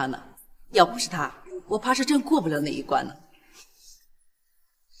感谢她呢。要不是她，我怕是真过不了那一关呢。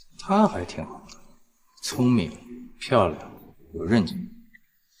她还挺好的，聪明、漂亮、有韧劲，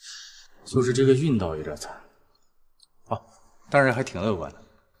就是这个运道有点惨。啊，当然还挺乐观的。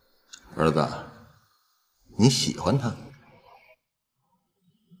儿子，你喜欢她？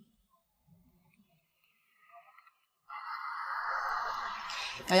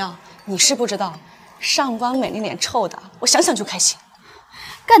瑶瑶，你是不知道，上官美那脸臭的，我想想就开心。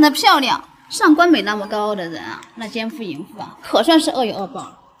干得漂亮！上官美那么高傲的人啊，那奸夫淫妇啊，可算是恶有恶报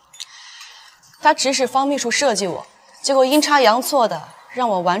了。他指使方秘书设计我，结果阴差阳错的让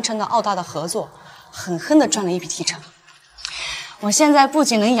我完成了澳大的合作，狠狠的赚了一笔提成。我现在不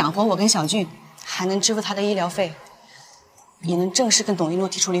仅能养活我跟小俊，还能支付他的医疗费，也能正式跟董一诺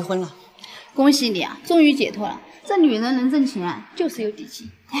提出离婚了。恭喜你啊，终于解脱了。这女人能挣钱就是有底气。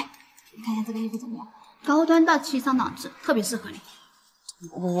哎，你看一下这个衣服怎么样？高端大气上档次，特别适合你。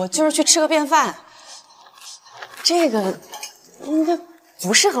我就是去吃个便饭，这个应该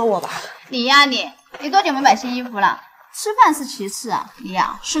不适合我吧？你呀你多久没买新衣服了？吃饭是其次啊，你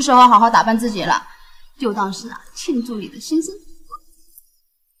呀是时候好好打扮自己了，就当是啊庆祝你的新生。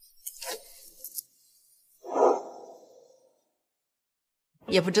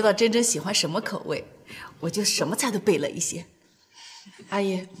也不知道真真喜欢什么口味，我就什么菜都备了一些。阿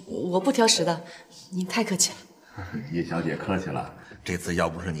姨，我不挑食的，您太客气了。叶小姐客气了，这次要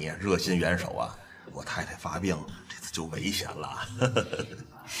不是你热心援手啊，我太太发病，这次就危险了。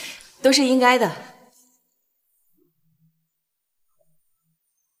都是应该的。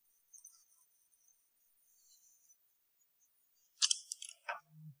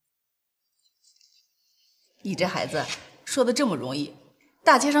你这孩子说的这么容易，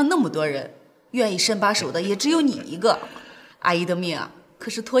大街上那么多人，愿意伸把手的也只有你一个。阿姨的命啊，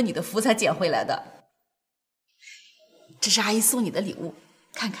可是托你的福才捡回来的。这是阿姨送你的礼物，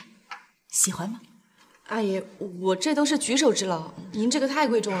看看，喜欢吗？阿姨，我这都是举手之劳，您这个太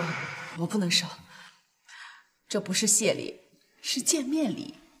贵重了，我不能收。这不是谢礼，是见面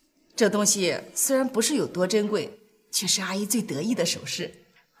礼。这东西虽然不是有多珍贵，却是阿姨最得意的首饰。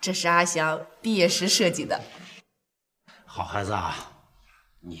这是阿祥毕业时设计的。好孩子啊，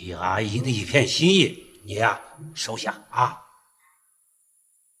你阿姨的一片心意，你呀收下啊。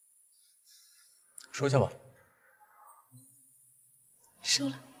收下吧。收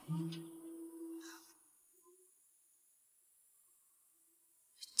了。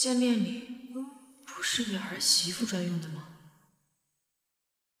见面礼不是给儿媳妇专用的吗？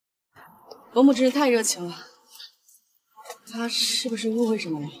伯母真是太热情了，他是不是误会什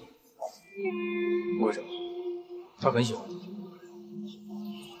么了？误会什么？他很喜欢。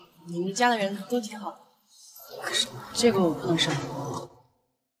你们家的人都挺好的，可是这个我不能收，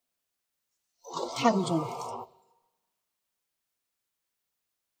太贵重了。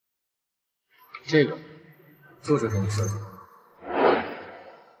这个就是给你设计的，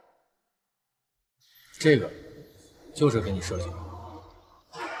这个就是给你设计的。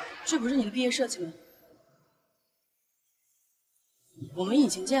这不是你的毕业设计吗？我们以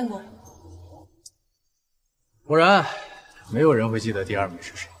前见过。不然，没有人会记得第二名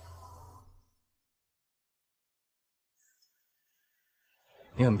是谁。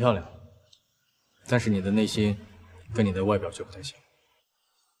你很漂亮，但是你的内心跟你的外表却不太像。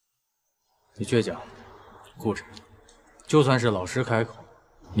你倔强、固执，就算是老师开口，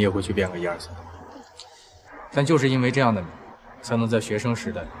你也会去变个1、2、3。但就是因为这样的你，才能在学生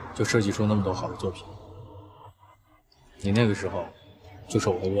时代就设计出那么多好的作品。你那个时候就是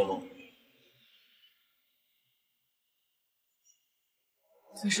我的噩梦。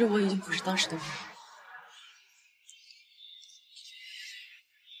可是我已经不是当时的我。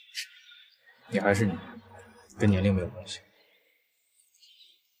你还是你，跟年龄没有关系。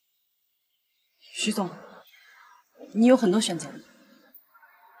徐总，你有很多选择，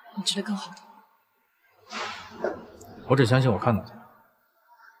你值得更好的。我只相信我看到的，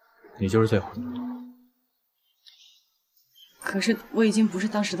你就是最好的。可是我已经不是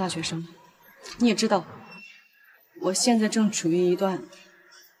当时大学生了，你也知道，我现在正处于一段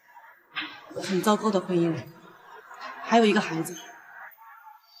很糟糕的婚姻里，还有一个孩子，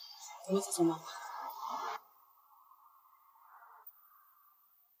我在做妈妈。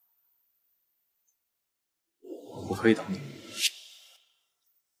我可以等你。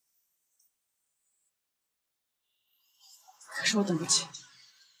可是我等不起，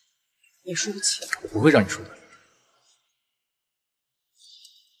也输不起。我不会让你输的。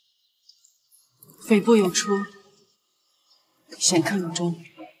匪不有出，险客有终，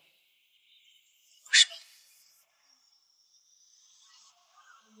不是吗？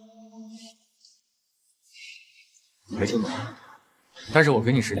没错，但是我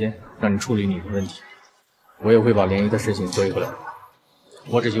给你时间，让你处理你的问题。我也会把联谊的事情做一个了。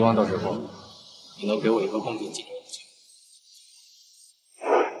我只希望到时候你能给我一个公平竞争的机会。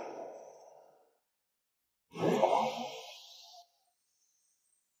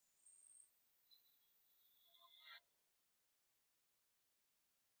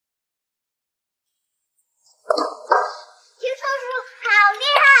金叔叔好厉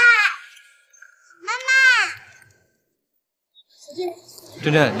害！妈妈，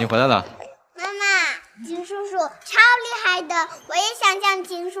珍珍，你回来了。妈妈，金叔叔超厉害的，我也想像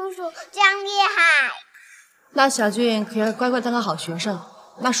金叔叔这样厉害。那小俊可要乖乖当个好学生，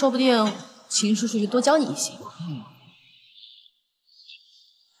那说不定秦叔叔就多教你一些。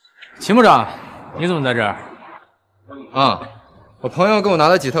秦部长，你怎么在这儿？啊，我朋友给我拿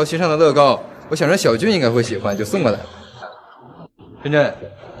了几套新上的乐高，我想着小俊应该会喜欢，就送过来了。珍珍，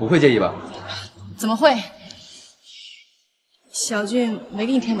不会介意吧？怎么会？小俊没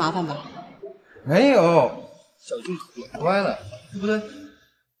给你添麻烦吧？没有，小俊可乖了，对不对？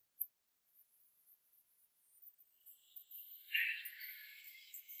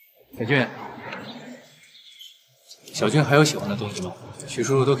小俊还有喜欢的东西吗？徐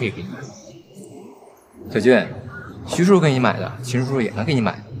叔叔都可以给你买。小俊，徐叔叔给你买的，秦叔叔也能给你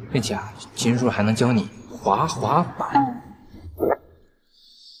买，并且啊，秦叔叔还能教你滑滑板。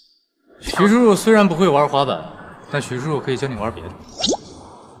徐叔叔虽然不会玩滑板，但徐叔叔可以教你玩别的。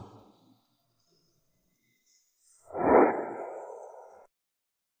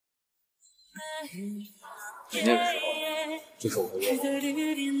你那个时候就是我的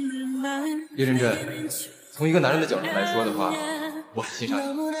噩梦。叶真真，从一个男人的角度来说的话，我很欣赏你。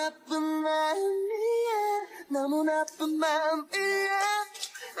妈妈，你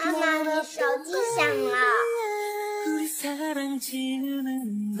手机响了。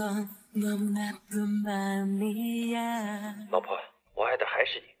老婆，我爱的还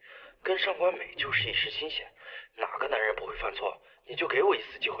是你，跟上官美就是一时新鲜，哪个男人不会犯错？你就给我一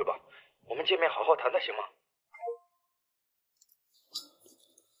次机会吧，我们见面好好谈谈行吗？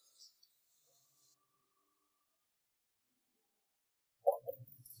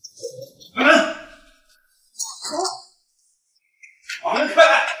开门！把门开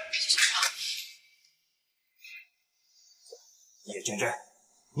开！叶真真，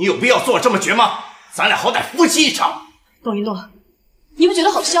你有必要做这么绝吗？咱俩好歹夫妻一场。董一诺，你不觉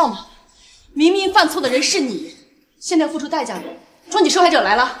得好笑吗？明明犯错的人是你，现在付出代价的装起受害者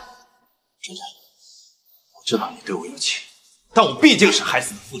来了。真真，我知道你对我有情，但我毕竟是孩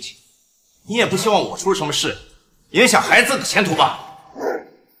子的父亲，你也不希望我出什么事，影响孩子的前途吧？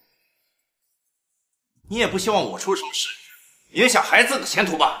你也不希望我出什么事，影响孩子的前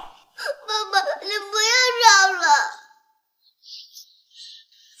途吧？爸爸，你不要吵了。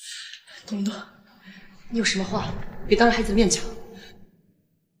董一诺，你有什么话别当着孩子的面讲。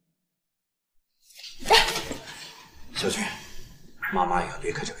小军，妈妈也要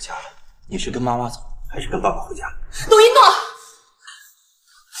离开这个家了，你是跟妈妈走，还是跟爸爸回家？董一诺，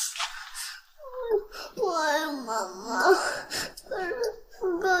我爱妈妈，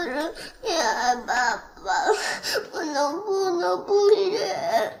可是也爱爸爸，我能不能不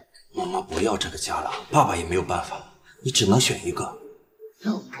选？妈妈不要这个家了，爸爸也没有办法，你只能选一个。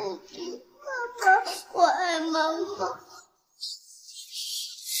我不听爸爸，我爱妈妈。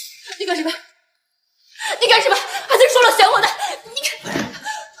你干什么？你干什么？还在说了选我的？你看，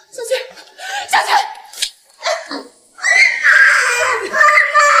小军，小军。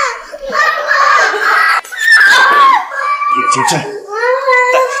叶金珍，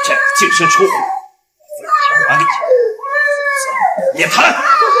带着债务净身出户，钱还给你，走，免谈。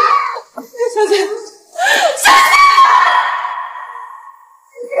小军，小军。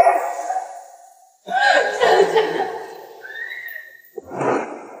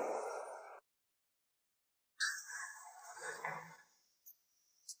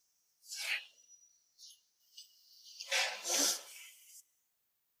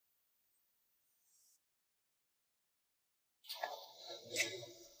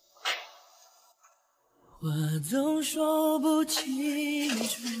话总说不清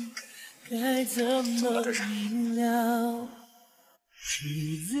楚，该怎么明了？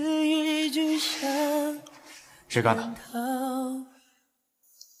一字一句像谁干的？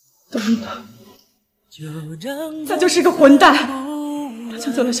董一诺，他就是个混蛋，他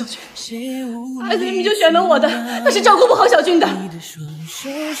抢走了小军，孩子明明就选了我的，他是照顾不好小军的。你先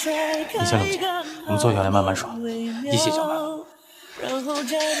冷静，我们坐下来慢慢说，一起讲完。昨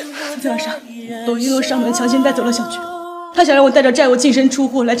天晚上，董一诺上门强行带走了小军，他想让我带着债务净身出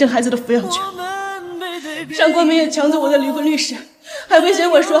户来争孩子的抚养权。上官明也抢走我的离婚律师，还威胁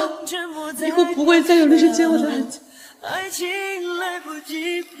我说以后不会再有律师接我的案子。爱情来不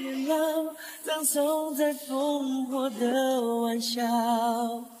及变老，葬送在烽火的玩笑。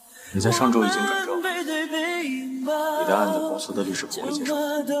你在上周已经转正，你的案子公司的律师不会接受。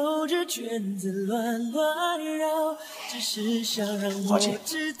而且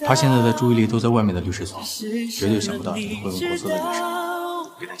他现在的注意力都在外面的律师所，绝对想不到你会问公司的律师。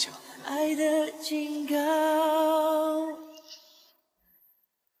别担心了。爱的警告，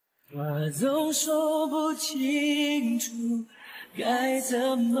话总说不清楚，该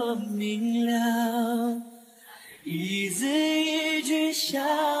怎么明了？一字一句像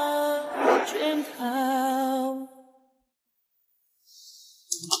圈套。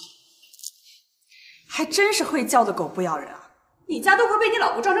还真是会叫的狗不咬人啊！你家都快被你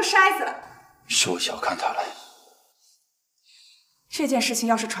老婆撞成筛子了。是我小看他了。这件事情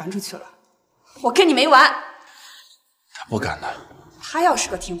要是传出去了，我跟你没完。他不敢的。他要是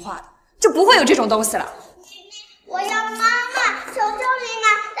个听话的，就不会有这种东西了。我要妈妈，求求你了，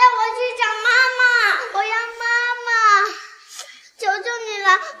带我去找妈妈！我要妈妈，求求你了，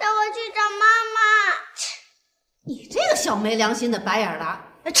带我去找妈妈！你这个小没良心的白眼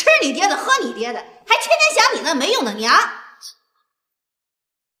狼，吃你爹的，喝你爹的，还天天想你那没用的娘！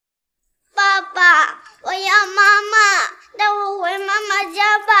爸爸，我要妈妈，带我回妈妈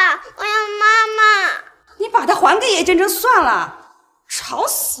家吧！我要妈妈。你把它还给叶真真算了，吵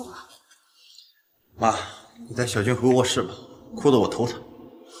死了！妈，你带小军回卧室吧，哭得我头疼。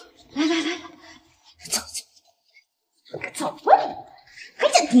来，走，走吧你！哎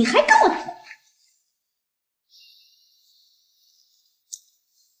呀，你还跟我……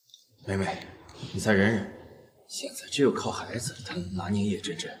妹妹，你再忍忍，现在只有靠孩子才能拿捏叶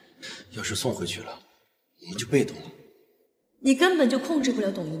真真，要是送回去了，我们就被动了。你根本就控制不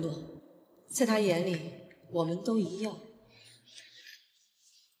了董一诺，在他眼里，我们都一样。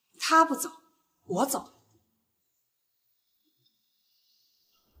他不走，我走。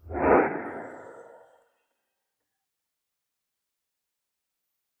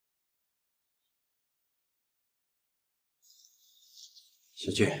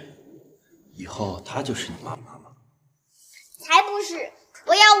小俊，以后她就是你妈妈。才不是！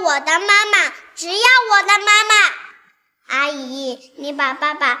不要我的妈妈，只要我的妈妈。阿姨，你把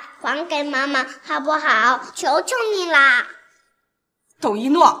爸爸还给妈妈好不好？求求你啦！董一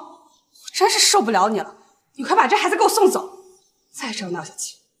诺，我真是受不了你了！你快把这孩子给我送走！再这样闹下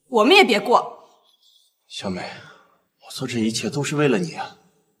去，我们也别过。小美，我做这一切都是为了你啊！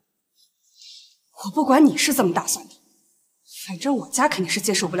我不管你是怎么打算的，反正我家肯定是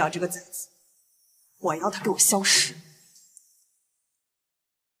接受不了这个崽子，我要他给我消失。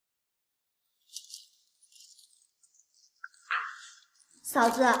嫂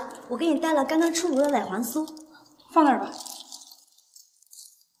子，我给你带了刚刚出炉的奶黄酥，放那儿吧。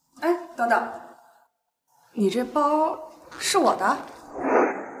哎，等等，你这包是我的？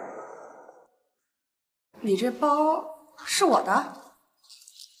你这包是我的。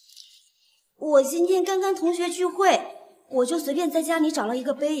我今天刚刚同学聚会，我就随便在家里找了一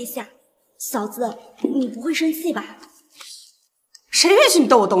个背一下。嫂子，你不会生气吧？谁允许你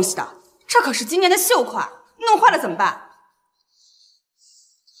逗我东西的？这可是今年的秀款，弄坏了怎么办？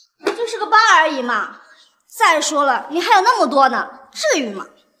不就是个包而已嘛。再说了，你还有那么多呢，至于吗？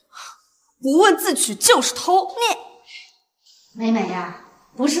不问自取就是偷。妹妹呀，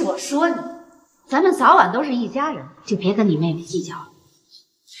不是我说你，咱们早晚都是一家人，就别跟你妹妹计较了。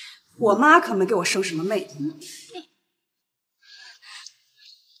我妈可没给我生什么妹子。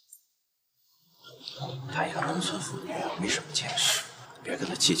她一个农村妇女，没什么见识，别跟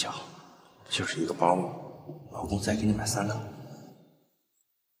她计较。就是一个包，老公再给你买3个。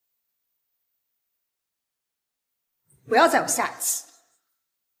不要再有下一次。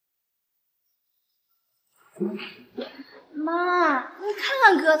妈，你看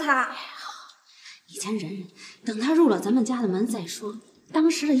看哥他，以前忍，等他入了咱们家的门再说。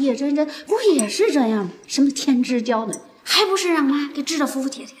当时的叶真真不也是这样吗？什么天之娇女，还不是让妈给治得服服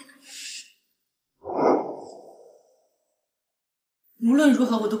帖帖的。无论如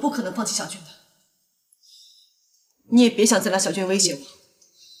何，我都不可能放弃小俊的。你也别想再拿小俊威胁我，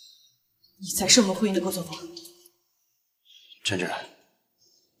你才是我们婚姻的工作坊。真真，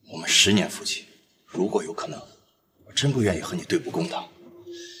我们10年夫妻，如果有可能，我真不愿意和你对簿公堂。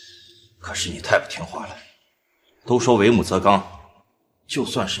可是你太不听话了。都说为母则刚，就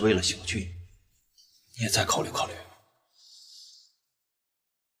算是为了小俊，你也再考虑考虑。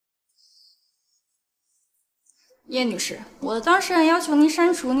叶女士，我的当事人要求您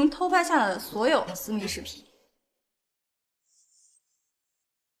删除您偷拍下来的所有私密视频。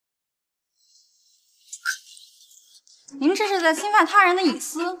您这是在侵犯他人的隐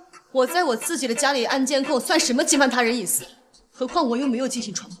私。我在我自己的家里安监控，算什么侵犯他人隐私？何况我又没有进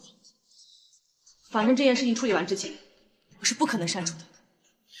行传播。反正这件事情处理完之前，我是不可能删除的。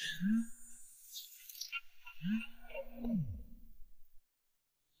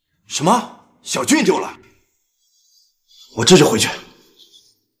什么？小俊丢了？我这就回去。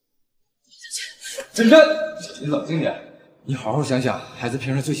真真，你冷静点，你好好想想，孩子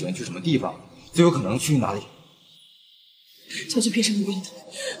平时最喜欢去什么地方，最有可能去哪里。小俊凭什么归你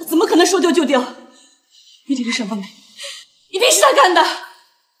的？怎么可能说丢就丢？一定是沈芳梅，一定是他干的。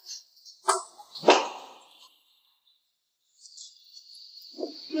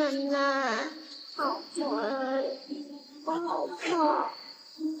奶奶，好困，我好胖，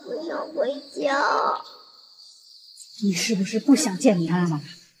我想回家。你是不是不想见你妈妈？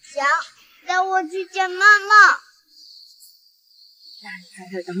想，带我去见妈妈。那你在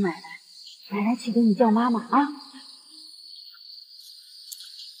这儿等奶奶，奶奶去给你叫妈妈啊。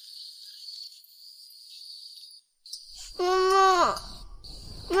妈妈，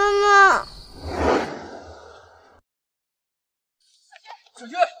妈妈，小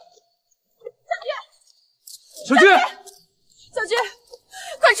俊，小俊，小俊，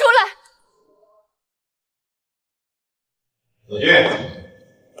快出来！小俊，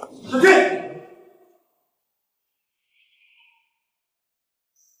小俊，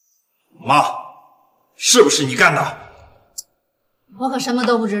妈，是不是你干的？我可什么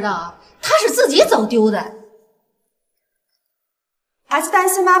都不知道啊，他是自己走丢的。孩子担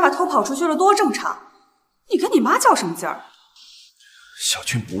心妈妈偷跑出去了，多正常。你跟你妈较什么劲儿？小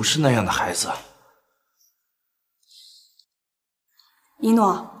俊不是那样的孩子。一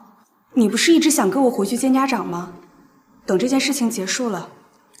诺，你不是一直想跟我回去见家长吗？等这件事情结束了，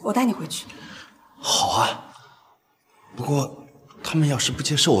我带你回去。好啊，不过他们要是不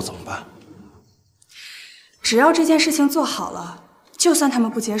接受我怎么办？只要这件事情做好了，就算他们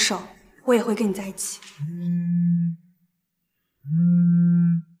不接受，我也会跟你在一起。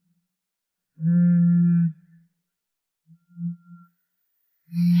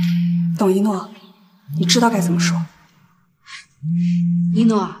董一诺，你知道该怎么说。一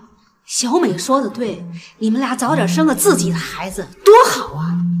诺，小美说的对，你们俩早点生个自己的孩子，多好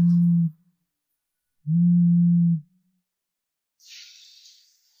啊！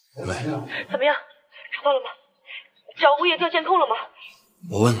妹妹，怎么样？找到了吗？找物业调监控了吗？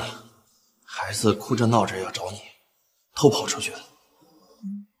我问了，孩子哭着闹着要找你，偷跑出去的。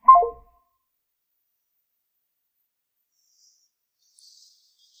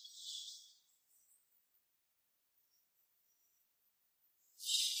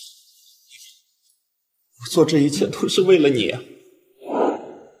我做这一切都是为了你。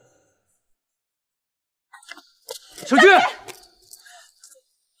小俊，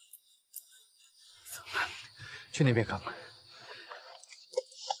去那边看看。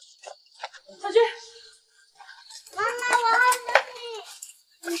小俊，妈妈，我爱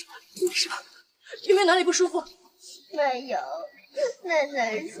你。为什么？有没有哪里不舒服？没有，奶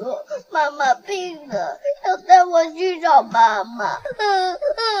奶说妈妈病了，要带我去找妈妈。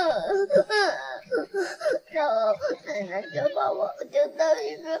然后奶奶就把我丢到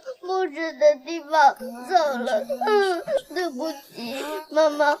一个不知的地方走了。对不起，妈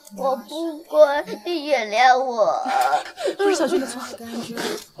妈，我不乖，你原谅我。不是小俊的错，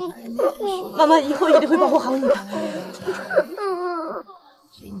妈妈以后一定会保护好你的。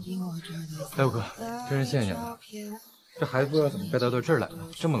大夫哥，真是谢谢你了。这孩子不知道怎么被带到这儿来的，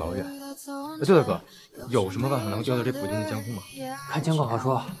这么老远。对了哥，有什么办法能调到这附近的江湖吗？看情况好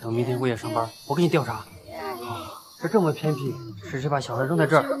说，等明天物业上班，我给你调查。这么偏僻，直接把小孩扔在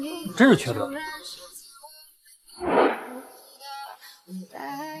这儿，真是缺德。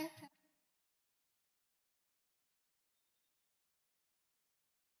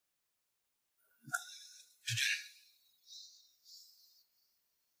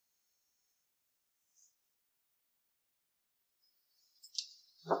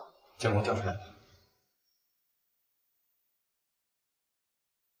监控调出来了。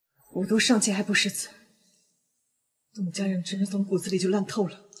我都尚且还不识字，怎么家人真是从骨子里就烂透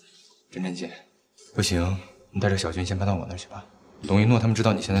了？真真姐，不行，你带着小俊先搬到我那儿去吧。董一诺他们知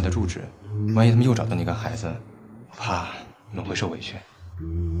道你现在的住址，万一他们又找到你跟孩子，我怕你们会受委屈。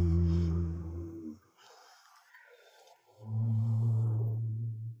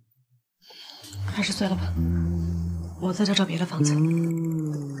还是算了吧，我再找找别的房子。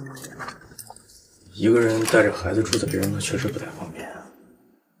一个人带着孩子住在别人那确实不太方便。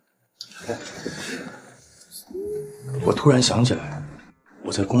哎，我突然想起来，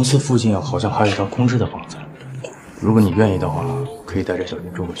我在公司附近好像还有一套空置的房子，如果你愿意的话，可以带着小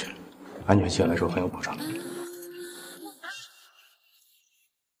俊住过去，安全性来说很有保障。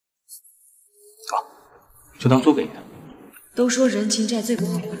好，就当租给你的。都说人情债最不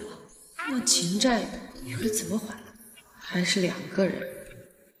好还了，那情债又是怎么还的？还是2个人。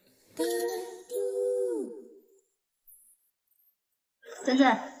晨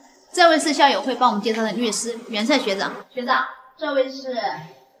晨，这位是校友会帮我们介绍的律师袁帅学长。学长，这位是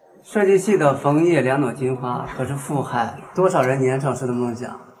设计系的枫叶2朵金花，可是富海多少人年少时的梦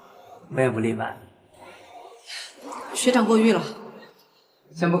想，我也不例外。学长过誉了。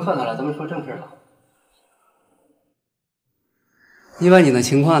先不客套了，咱们说正事吧。你把你的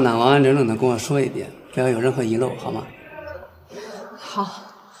情况呢，完完整整的跟我说一遍，不要有任何遗漏，好吗？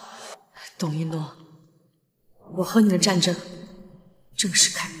好，董一诺，我和你的战争正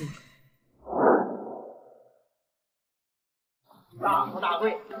式开幕了。大富大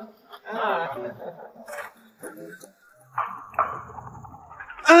贵，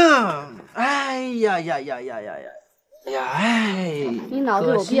哎呀呀呀呀呀呀！哎呀，哎，你脑子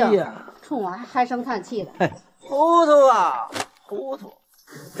有病呀！冲我还唉声叹气的。糊涂啊，糊涂！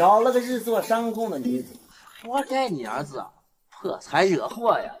找了个日做商工的女子，活该你儿子破财惹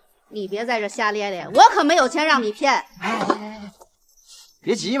祸呀！你别在这瞎咧咧，我可没有钱让你骗。哎，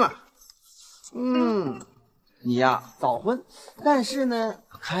别急嘛。你呀早婚，但是呢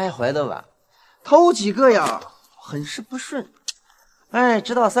开怀的晚，头几个呀很是不顺。哎，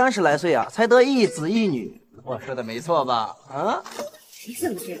直到30来岁啊才得1子1女，我说的没错吧？啊？你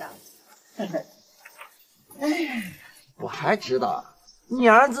怎么知道？哎，我还知道你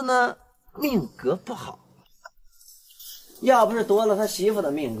儿子呢命格不好，要不是夺了他媳妇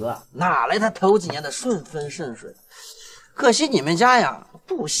的命格，哪来他头几年的顺风顺水？可惜你们家呀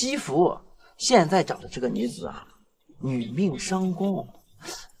不惜福，现在找的这个女子啊，女命伤宫，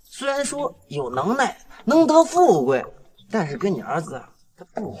虽然说有能耐，能得富贵，但是跟你儿子啊他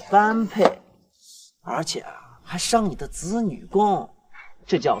不般配，而且啊还伤你的子女宫，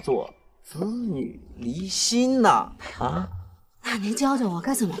这叫做子女离心呐！啊，那您教教我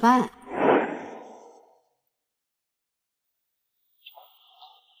该怎么办？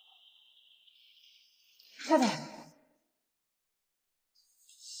太太，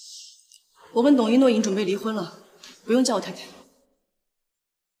我跟董一诺已经准备离婚了，不用叫我太太。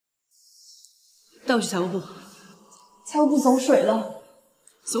带我去财务部。财务部走水了。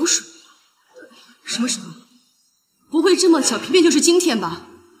走水了？什么时候？不会这么巧，偏偏就是今天吧？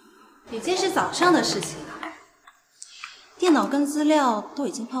已经是早上的事情了。电脑跟资料都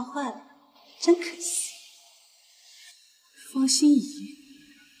已经泡坏了，真可惜。方心怡，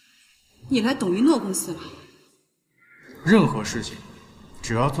你来董一诺公司了？任何事情，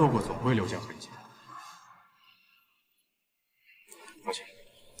只要做过，总会留下痕迹的。放心，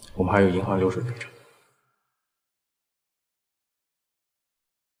我们还有银行流水陪着。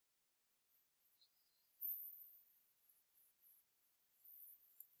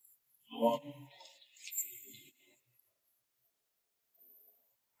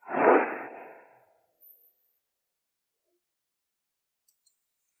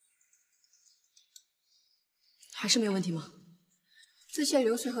还是没有问题吗？这些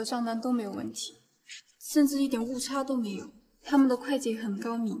流水和账单都没有问题，甚至一点误差都没有。他们的会计很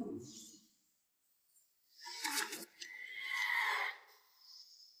高明。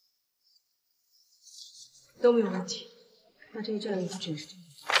都没有问题。那这个债务就只是这样。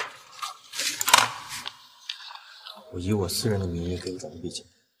我以我私人的名义给你找个笔记，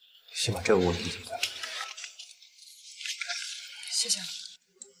先把债务问题解决了。谢谢。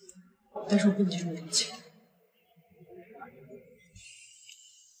但是我并不记住你的钱。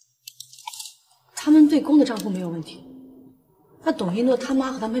他们对公的账户没有问题，那董一诺他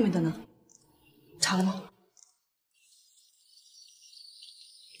妈和他妹妹的呢？查了吗？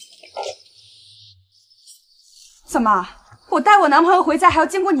怎么？我带我男朋友回家还要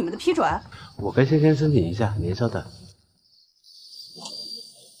经过你们的批准？我跟先申请一下，您稍等。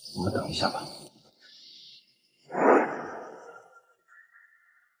我们等一下吧。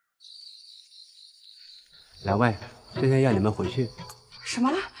两位，先生让你们回去。什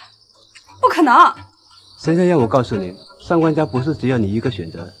么？不可能！先生让我告诉您，上官家不是只有你一个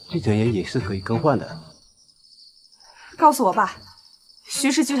选择，继承人也是可以更换的。告诉我爸，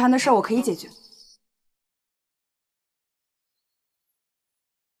徐氏集团的事儿我可以解决。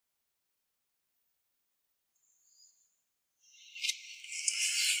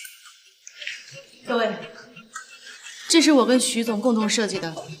各位，这是我跟徐总共同设计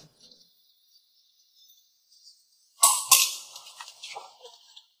的。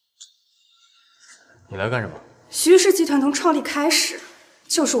你来干什么？徐氏集团从创立开始，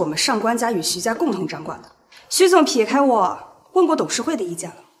就是我们上官家与徐家共同掌管的。徐总撇开我，问过董事会的意见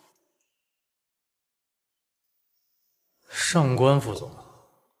了。上官副总，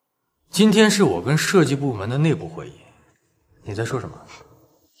今天是我跟设计部门的内部会议，你在说什么？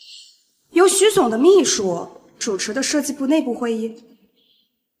由徐总的秘书主持的设计部内部会议。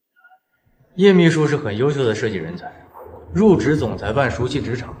叶秘书是很优秀的设计人才，入职总裁办，熟悉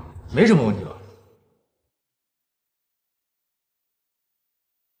职场，没什么问题吧？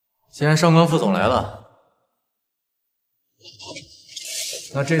既然上官副总来了，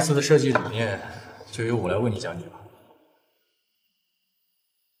那这次的设计理念就由我来为你讲解吧。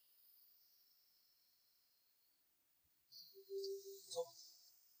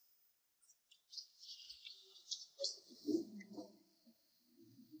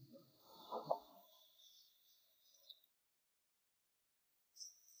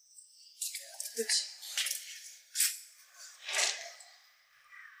对不起。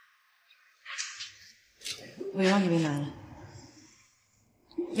我也让你为难了。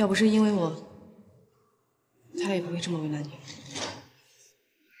要不是因为我，他也不会这么为难你。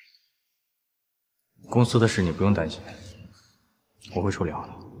公司的事你不用担心，我会处理好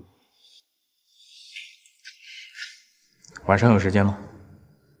的。晚上有时间吗？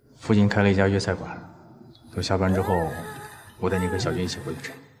附近开了一家粤菜馆，等下班之后，我带你跟小军一起过去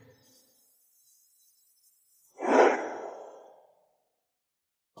吃。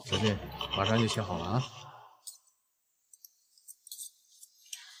小军，马上就切好了啊！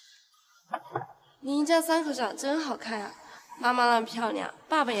您家三口长真好看啊，妈妈那么漂亮，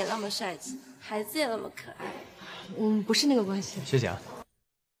爸爸也那么帅气，孩子也那么可爱。不是那个关系。谢谢啊。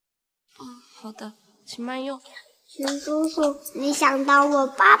哦，好的，请慢用。徐叔叔，你想当我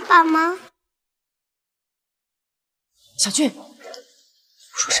爸爸吗？小俊，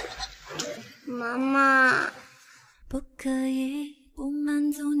说什么呢？妈妈。不可以不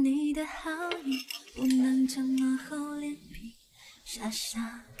满足你的好意，不能这么厚脸皮。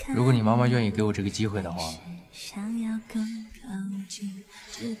如果你妈妈愿意给我这个机会的话，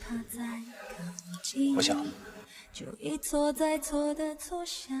我想。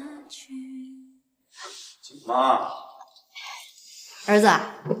妈，儿子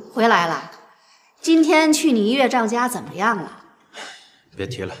回来了。今天去你岳丈家怎么样了？别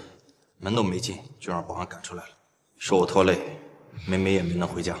提了，门都没进就让保安赶出来了，说我拖累，梅梅也没能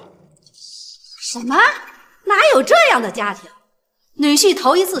回家。什么？哪有这样的家庭？女婿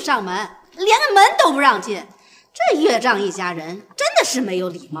头一次上门，连个门都不让进，这岳丈一家人真的是没有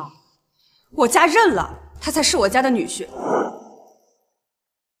礼貌。我家认了，他才是我家的女婿。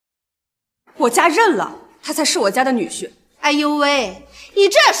我家认了，他才是我家的女婿。哎呦喂，你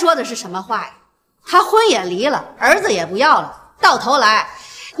这说的是什么话呀？他婚也离了，儿子也不要了，到头来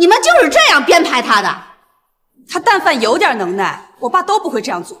你们就是这样编排他的。他但凡有点能耐，我爸都不会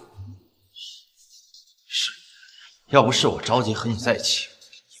这样做。要不是我着急和你在一起，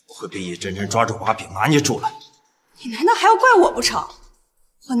也不会被叶真真抓住把柄拿捏住了。你难道还要怪我不成？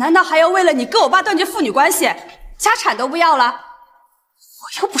我难道还要为了你跟我爸断绝父女关系，家产都不要了？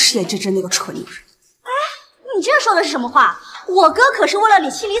我又不是叶真真那个蠢女人。哎，你这说的是什么话？我哥可是为了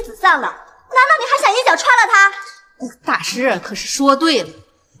你妻离子散了，难道你还想一脚踹了他？那个大师可是说对了，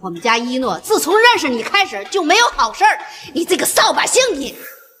我们家一诺自从认识你开始就没有好事儿。你这个扫把星你！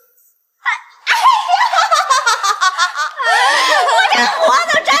我这活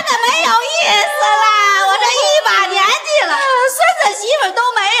的真的没有意思了，我这一把年纪了，孙子媳妇都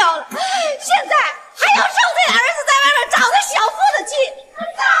没有了，现在还要受这儿子在外面找个小妇的气，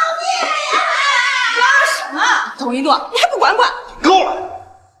造孽呀！嚷什么？董一诺，你还不管管？够了！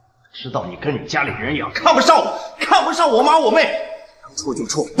知道你跟你家里人一样，看不上我，看不上我妈我妹，能处就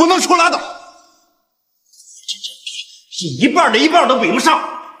处，不能处拉倒。这真比是一半的一半都比不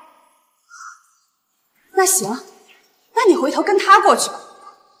上。那行，那你回头跟他过去吧，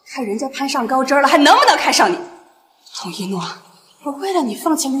看人家攀上高枝了，还能不能看上你？董一诺，我为了你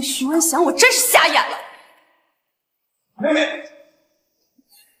放弃了徐文祥，我真是瞎眼了。妹妹，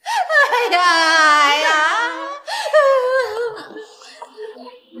哎呀哎呀！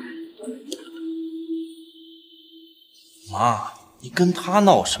妈，你跟他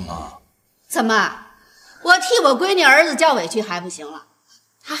闹什么？怎么，我替我闺女儿子叫委屈还不行了？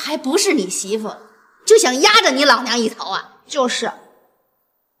她还不是你媳妇，就想压着你老娘一头啊？就是。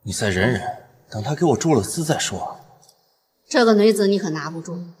你再忍忍，等他给我注了资再说。这个女子你可拿不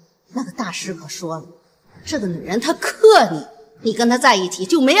住，那个大师可说了，这个女人她克你，你跟她在一起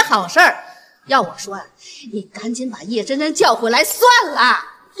就没好事儿。要我说啊，你赶紧把叶真真叫回来算了。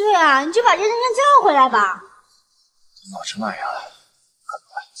对啊，你就把叶真真叫回来吧。闹成那样了，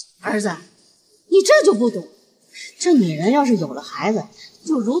儿子，你这就不懂，这女人要是有了孩子，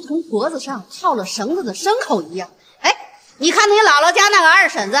就如同脖子上套了绳子的牲口一样。哎，你看你姥姥家那个二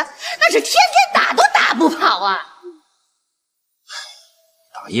婶子，那是天天打都打不跑啊。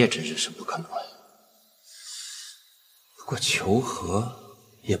打叶真是不可能，不过求和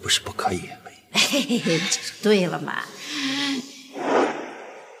也不是不可以。嘿嘿嘿，这说对了嘛。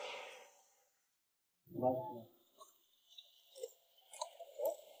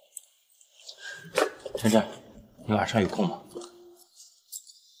晨晨，你晚上有空吗？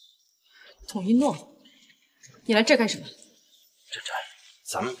统一诺，你来这干什么？晨晨，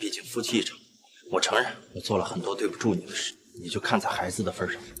咱们毕竟夫妻一场，我承认我做了很多对不住你的事，你就看在孩子的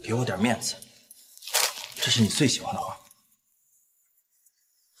份上，给我点面子。这是你最喜欢的话。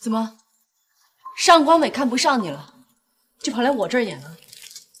怎么，上官伟看不上你了，就跑来我这儿演了？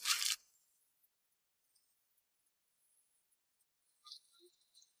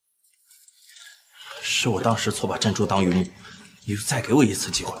是我当时错把珍珠当榆木，你就再给我一次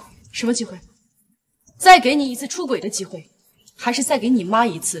机会。什么机会？再给你一次出轨的机会，还是再给你妈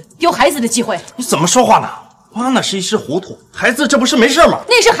一次丢孩子的机会？你怎么说话呢？妈那是一时糊涂，孩子这不是没事吗？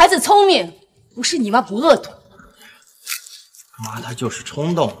那是孩子聪明，不是你妈不恶毒。妈她就是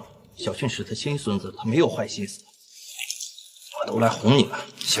冲动，小俊是她亲孙子，她没有坏心思。我都来哄你了，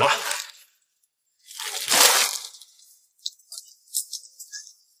行了。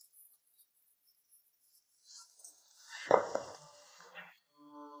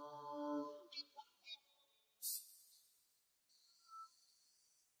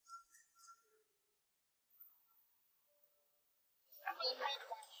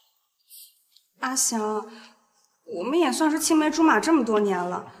阿祥，我们也算是青梅竹马这么多年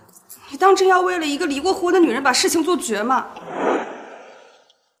了，你当真要为了一个离过婚的女人把事情做绝吗？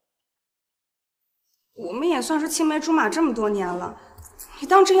我们也算是青梅竹马这么多年了，你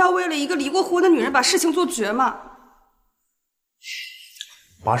当真要为了一个离过婚的女人把事情做绝吗？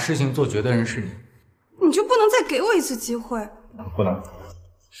把事情做绝的人是你，你就不能再给我一次机会？不能。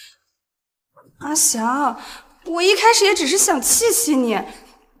阿祥，我一开始也只是想气气你，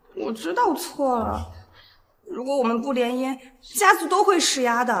我知道错了。如果我们不联姻，家族都会施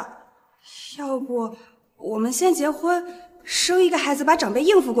压的。要不我们先结婚，生一个孩子把长辈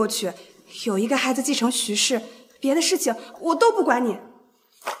应付过去，有一个孩子继承徐氏，别的事情我都不管你。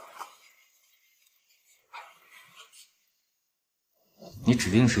你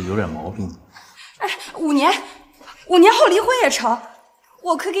指定是有点毛病。哎，5年后离婚也成，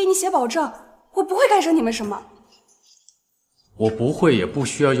我可以给你写保证，我不会干涉你们什么。我不会也不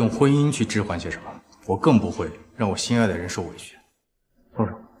需要用婚姻去置换些什么，我更不会让我心爱的人受委屈。松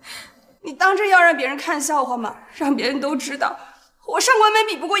手！你当真要让别人看笑话吗？让别人都知道我上官梅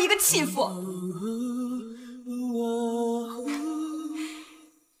比不过一个弃妇。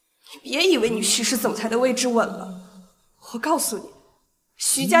你别以为你徐氏总裁的位置稳了，我告诉你，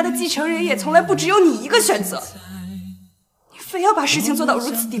徐家的继承人也从来不只有你一个选择。你非要把事情做到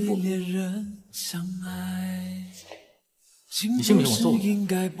如此地步，你信不信我揍你？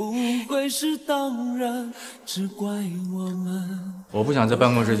我不想在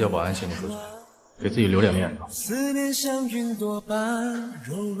办公室叫保安请你出去，给自己留点面子。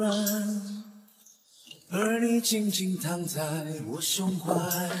而你静静躺在我胸怀。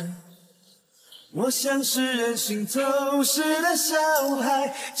我像是人心透视的小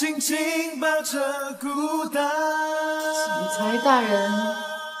孩，紧紧抱着孤单。总裁大人还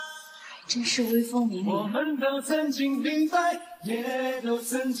真是威风凛凛。我们都曾经明白，也都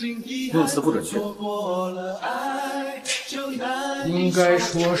曾经遗憾。用词不准确，应该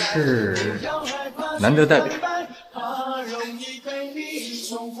说是难得代表。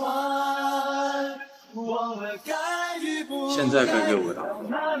现在该给我个答复。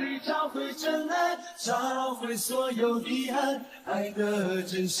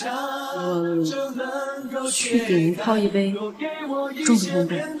我去给您泡一杯重度烘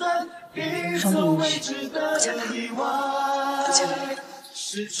焙，双倍允许，不加糖，不加奶。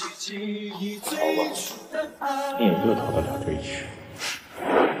好吧，你也就逃得了这一去。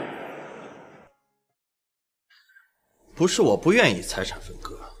不是我不愿意财产分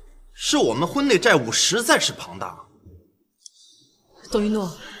割，是我们婚内债务实在是庞大。董一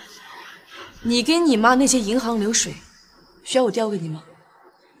诺，你跟你妈那些银行流水，需要我调给你吗？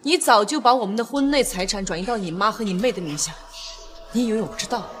你早就把我们的婚内财产转移到你妈和你妹的名下，你以为我不知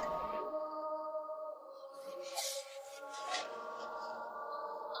道？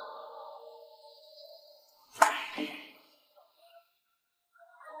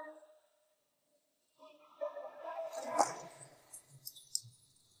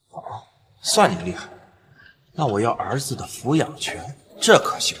算你厉害，那我要儿子的抚养权，这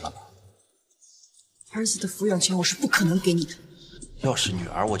可行了吧？儿子的抚养权我是不可能给你的。要是女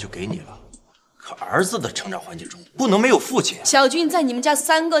儿我就给你了，可儿子的成长环境中不能没有父亲。小军在你们家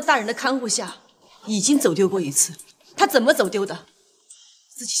3个大人的看护下，已经走丢过一次，他怎么走丢的，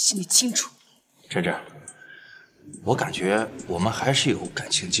自己心里清楚。珍珍，我感觉我们还是有感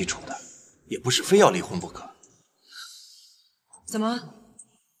情基础的，也不是非要离婚不可。怎么？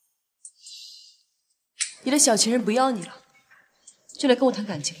你的小情人不要你了，就来跟我谈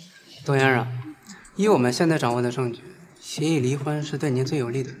感情？董先生，以我们现在掌握的证据，协议离婚是对您最有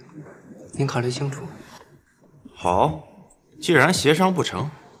利的，您考虑清楚。好，既然协商不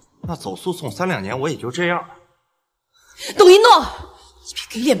成，那走诉讼3、2年我也就这样了。董一诺，你别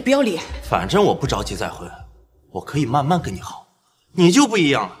给脸不要脸！反正我不着急再婚，我可以慢慢跟你耗。你就不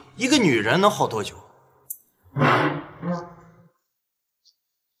一样了，一个女人能耗多久？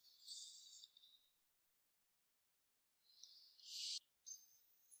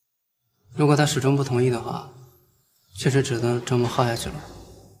如果他始终不同意的话，确实只能这么耗下去了。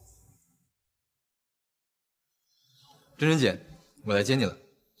珍珍姐，我来接你了。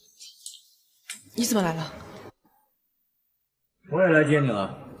你怎么来了？我也来接你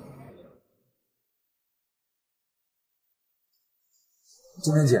了。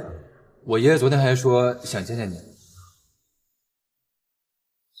珍珍姐，我爷爷昨天还说想见见你。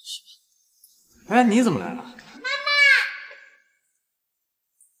哎，你怎么来了？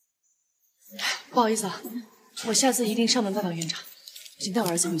不好意思啊，我下次一定上门拜访院长，已经带我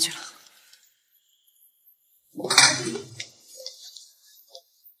儿子回去了。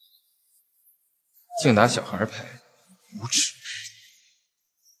净打小孩牌，无耻！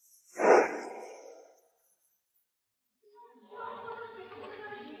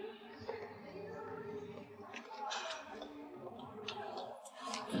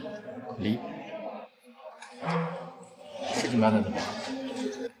离，事情办得怎么样？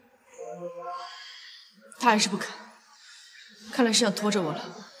他还是不肯，看来是想拖着我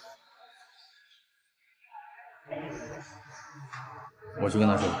了。我去跟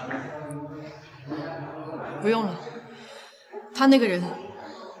他说。不用了，他那个人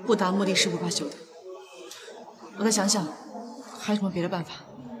不达目的誓不罢休的。我再想想，还有什么别的办法？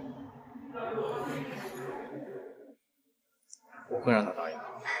我会让他答应。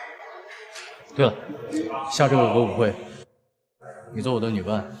对了，下周有个舞会，你做我的女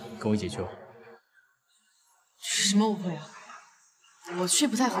伴，跟我一起去吧。什么舞会啊？我去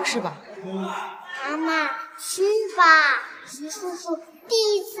不太合适吧？妈妈，去吧，徐叔叔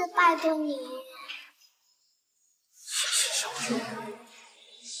第一次拜托你。小军，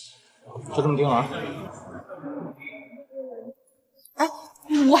就这么定了啊？哎，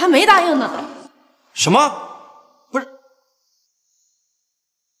我还没答应呢。什么？不是？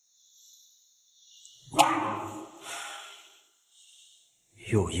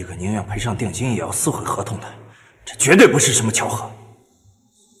又一个宁愿赔上定金也要撕毁合同的，这绝对不是什么巧合。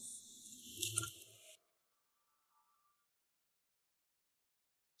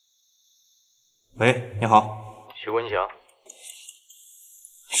喂，你好，徐文强，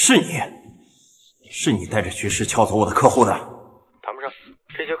是你？是你带着徐氏撬走我的客户的？谈不上，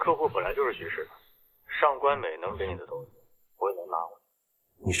这些客户本来就是徐氏的，上官美能给你的东西，我也能拿回来。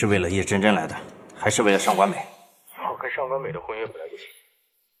你是为了叶真真来的，还是为了上官美？我跟上官美的婚约本来就行，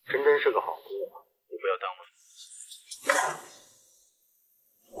真真是个好姑娘，你不要耽误了。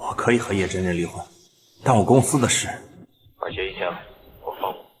我可以和叶真真离婚，但我公司的事，把协议签了，我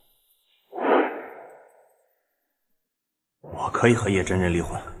放过。我可以和叶真真离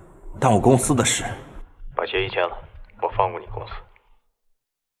婚，但我公司的事，把协议签了，我放过你公司。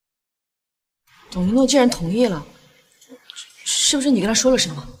董一诺既然同意了，是不是你跟他说了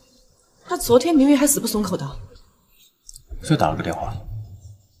什么？他昨天明明还死不松口的。就打了个电话。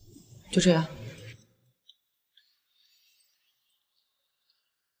就这样。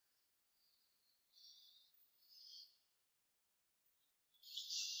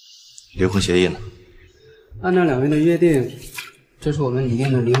离婚协议呢？按照两位的约定，这是我们拟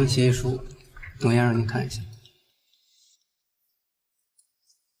定的离婚协议书，董燕让你看一下。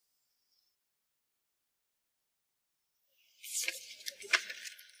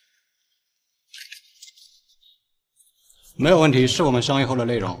没有问题，是我们商议后的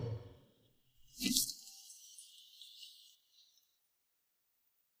内容。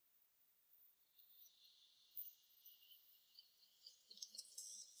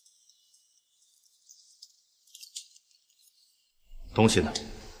东西呢？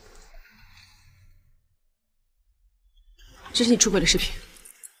这是你出轨的视频，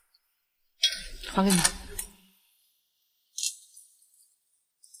还给你。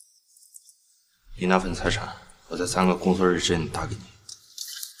你那份财产，我在3个工作日之内打给你。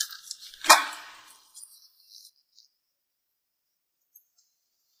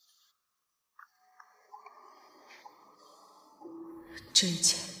这一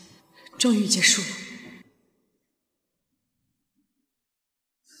切终于结束了。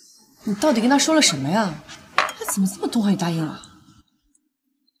你到底跟他说了什么呀？他怎么这么痛快就答应了？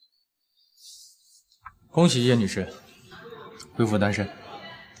恭喜叶女士恢复单身。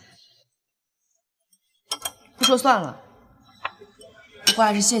不说算了，不过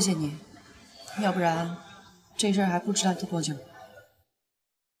还是谢谢你，要不然这事儿还不知道拖多久。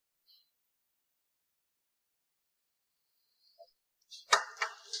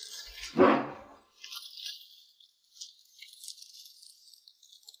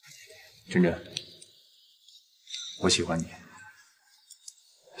真真，我喜欢你，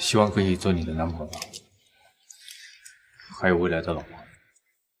希望可以做你的男朋友，还有未来的老婆。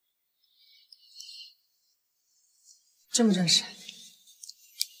这么正式？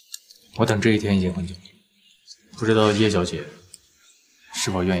我等这一天已经很久了，不知道叶小姐是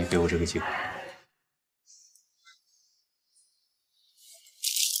否愿意给我这个机会。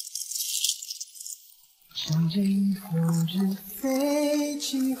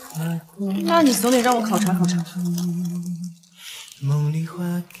那你总得让我考察考察。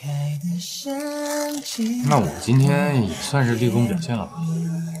那我今天也算是立功表现了吧？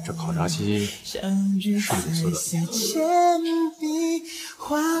这考察期是如此的。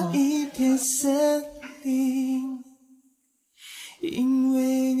因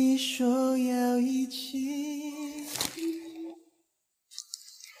为你说要一起。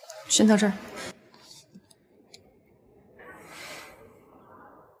先到这儿。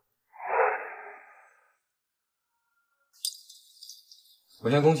我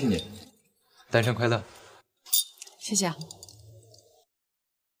先恭喜你，单身快乐。谢谢啊。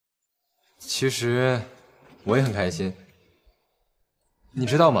其实我也很开心，你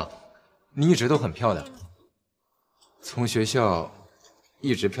知道吗？你一直都很漂亮，从学校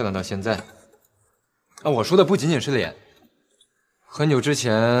一直漂亮到现在。啊，我说的不仅仅是脸。很久之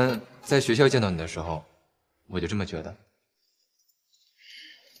前在学校见到你的时候，我就这么觉得。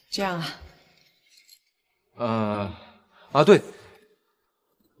这样啊？对。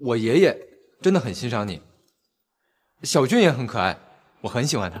我爷爷真的很欣赏你，小俊也很可爱，我很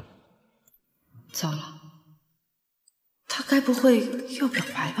喜欢他。糟了，他该不会又表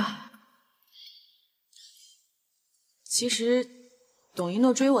白吧？其实，董一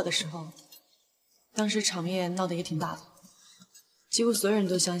诺追我的时候，当时场面闹得也挺大的，几乎所有人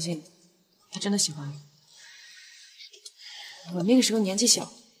都相信他真的喜欢我。我那个时候年纪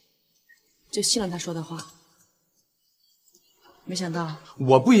小，就信了他说的话。没想到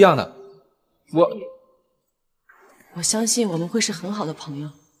我不一样的，我相信我们会是很好的朋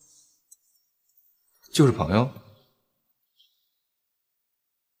友。就是朋友。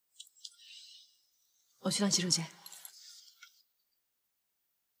我去趟洗手间。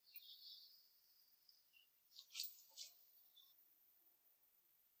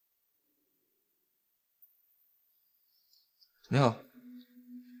你好，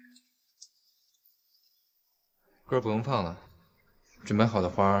歌不用放了，准备好的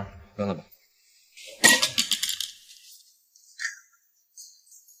花扔了吧。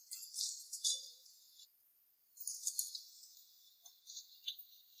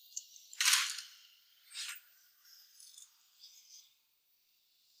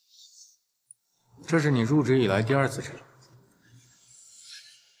这是你入职以来第2次迟到。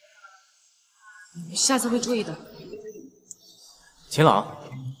下次会注意的。秦朗，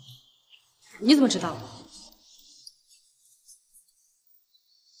你怎么知道？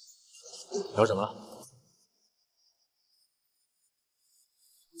聊什么了？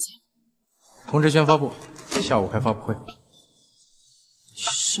通知宣发部，下午开发布会。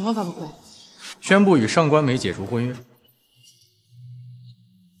什么发布会？宣布与上官美解除婚约。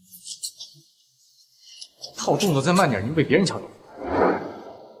套动作再慢点，你就被别人抢走。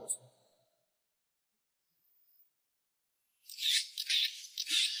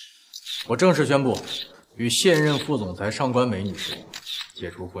我正式宣布，与现任副总裁上官美女士解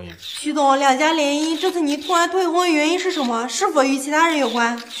除婚约。徐总，两家联姻，这次你突然退婚，原因是什么？是否与其他人有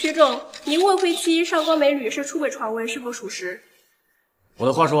关？徐总，您未婚妻上官美女士出轨传闻是否属实？我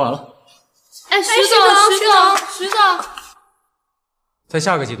的话说完了。哎，徐总，在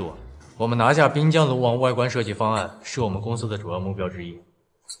下个季度，我们拿下滨江楼王外观设计方案是我们公司的主要目标之一。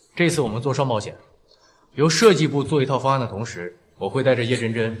这次我们做双保险，由设计部做一套方案的同时，我会带着叶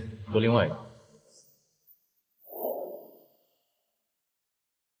真真做另外一套。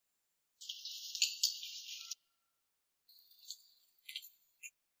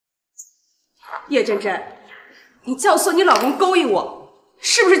叶真真，你教唆你老公勾引我，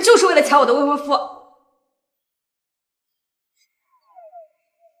是不是就是为了抢我的未婚夫？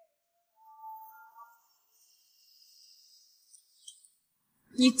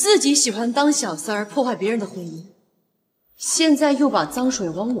你自己喜欢当小三儿，破坏别人的婚姻，现在又把脏水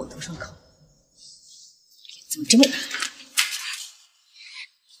往我头上扣，怎么这么大？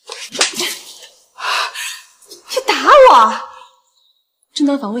你打我！正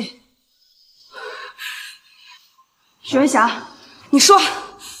当防卫。许文霞，你说，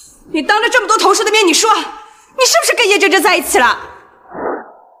你当着这么多同事的面，你说，你是不是跟叶真真在一起了？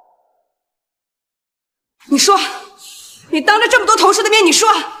你说，你当着这么多同事的面，你说，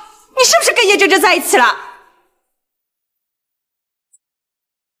你是不是跟叶真真在一起了？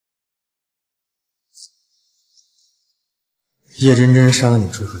叶真真删了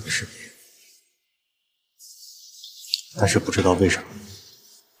你追回的视频，但是不知道为什么，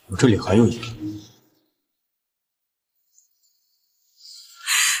我这里还有一个。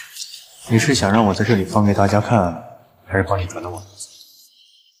你是想让我在这里放给大家看，还是帮你转到网？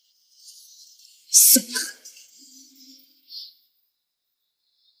算了。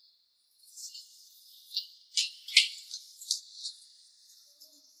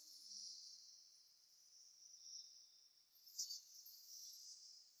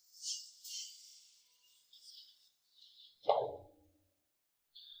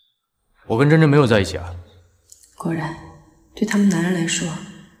我跟真真没有在一起啊。果然，对他们男人来说，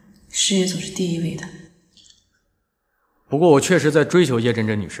事业总是第一位的。不过我确实在追求叶真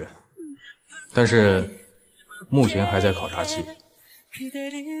真女士，但是目前还在考察期。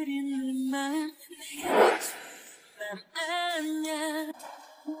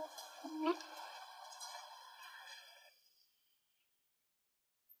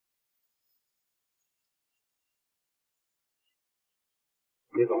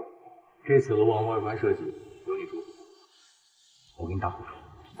叶总，这次楼王外观设计由你出，我给你打补助。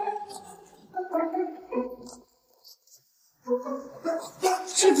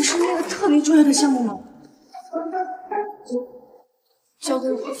这不是那个特别重要的项目吗？交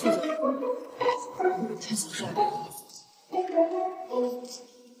给我负责。太早说了。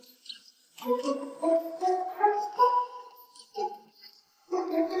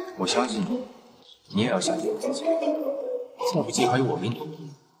我相信你，你也要相信你自己。再不济还有我给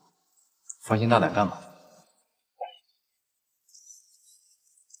你。放心大胆干吧。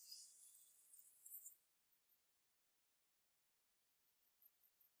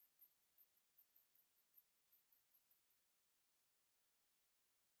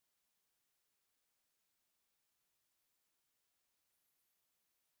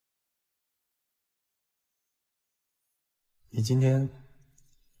你今天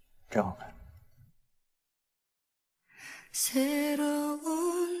真好看。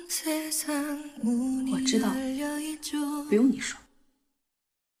我知道，不用你说。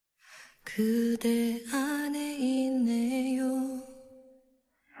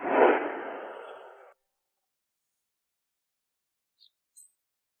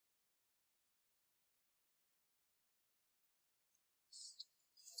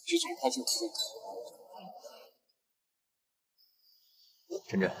之前太久了。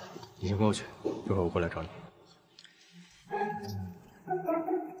真真，你先跟我去，一会儿我过来找你。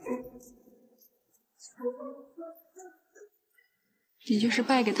你就是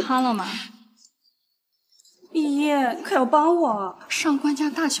败给他了吗？依依，可要帮我！上官家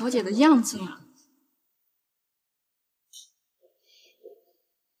大小姐的样子了，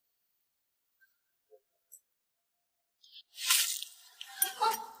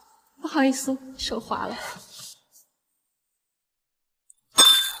好意思，手滑了。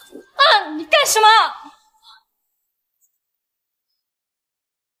啊！你干什么？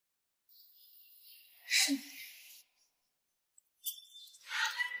是。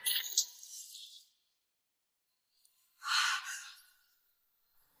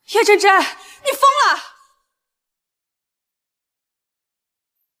叶真真，你疯了！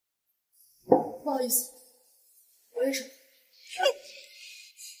不好意思，我也是。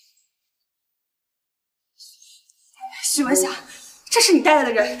徐文祥，这是你带来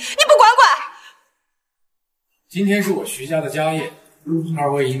的人，你不管管？今天是我徐家的家宴，二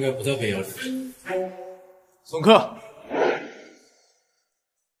位应该不在北窑之内。送客，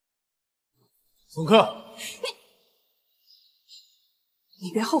送客。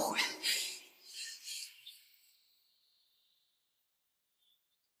你别后悔。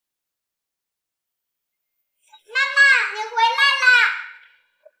妈妈，你回来啦！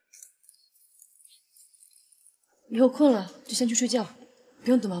以后困了就先去睡觉，不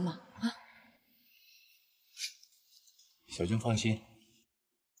用等妈妈啊。小军放心，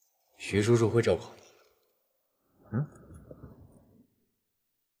徐叔叔会照顾你。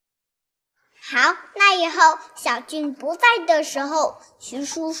好，那以后小俊不在的时候，徐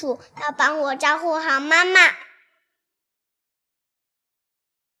叔叔要帮我照顾好妈妈。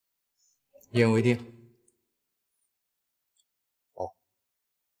一言为定。好。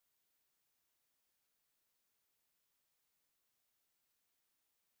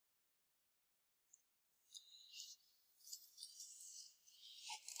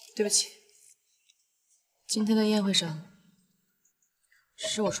对不起，今天的宴会上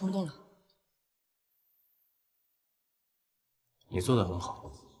是我冲动了。你做的很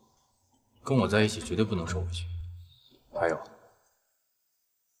好，跟我在一起绝对不能受委屈。还有，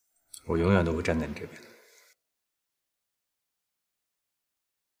我永远都会站在你这边的。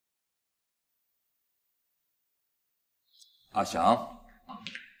阿翔，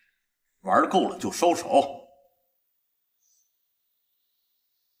玩够了就收手。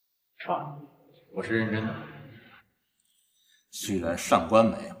我是认真的。虽然上官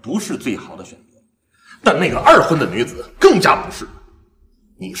美不是最好的选择，但那个二婚的女子更加不是。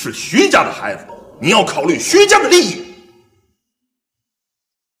你是徐家的孩子，你要考虑徐家的利益。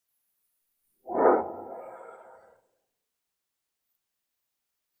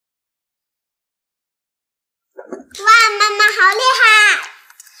哇，妈妈好厉害！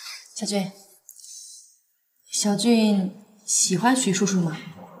小俊喜欢徐叔叔吗？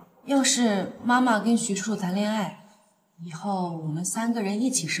要是妈妈跟徐叔叔谈恋爱，以后我们3个人一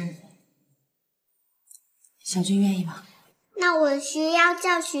起生活，小俊愿意吗？那我需要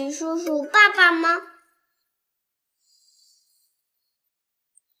叫徐叔叔爸爸吗？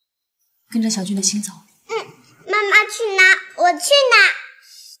跟着小俊的心走。妈妈去哪，我去哪。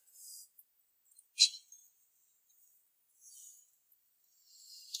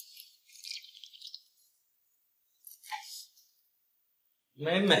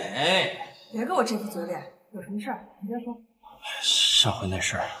美美，别给我这副嘴脸，有什么事儿你先说。上回那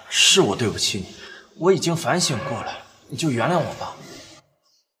事儿是我对不起你，我已经反省过了，你就原谅我吧。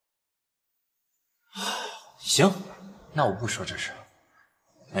行，那我不说这事。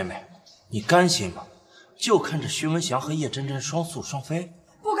妹妹，你甘心吗？就看着徐文祥和叶真真双宿双飞？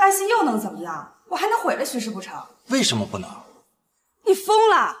不甘心又能怎么样？我还能毁了徐氏不成？为什么不能？你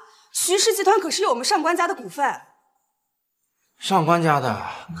疯了！徐氏集团可是有我们上官家的股份。上官家的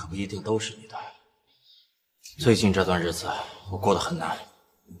可不一定都是你的。最近这段日子我过得很难，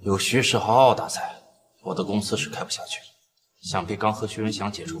有徐氏豪傲大财，我的公司是开不下去了。想必刚和徐文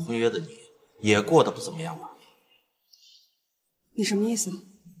祥解除婚约的你，也过得不怎么样吧？你什么意思？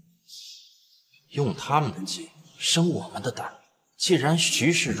用他们的计生我们的胆。既然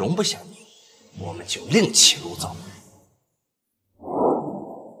徐氏容不下你，我们就另起炉灶。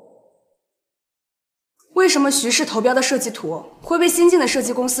为什么徐氏投标的设计图会被新进的设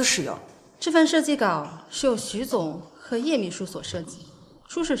计公司使用？这份设计稿是由徐总和叶秘书所设计，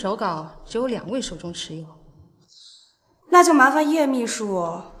初始手稿只有2位手中持有。那就麻烦叶秘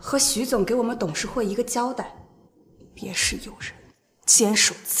书和徐总给我们董事会一个交代，别是有人监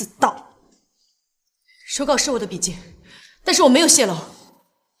守自盗。手稿是我的笔记，但是我没有泄露。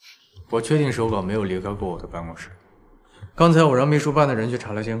我确定手稿没有离开过我的办公室。刚才我让秘书办的人去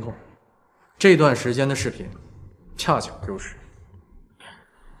查了监控，这段时间的视频恰巧就是。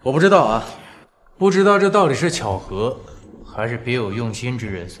我不知道啊，不知道这到底是巧合，还是别有用心之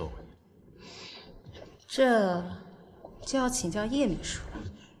人所为。这就要请教叶秘书。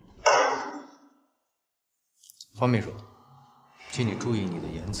方秘书，请你注意你的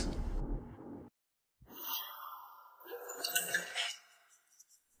言辞。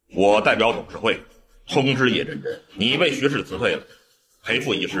我代表董事会通知叶真真，你被徐氏辞退了，赔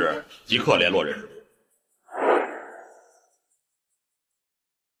付一事即刻联络人事部。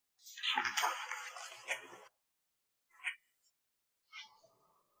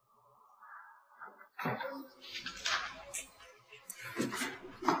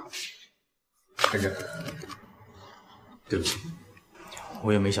真真，对不起，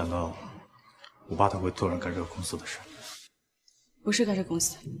我也没想到我爸他会突然干涉公司的事。不是干涉公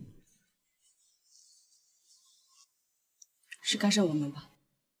司，是干涉我们吧？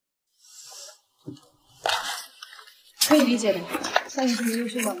可以理解的，像你这么优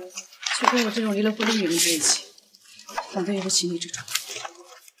秀的人，却跟我这种离了婚的女人在一起，反对也是情理之中。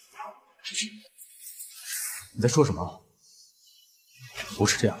你在说什么？不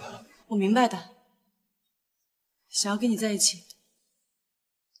是这样的。我明白的，想要跟你在一起，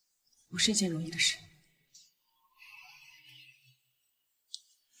不是一件容易的事。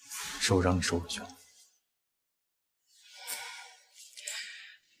是我让你受委屈了。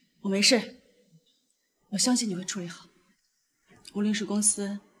我没事，我相信你会处理好，无论是公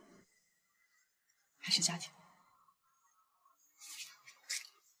司还是家庭。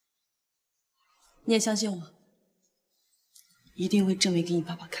你也相信我，一定会证明给你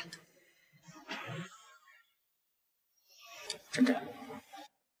爸爸看的。真真，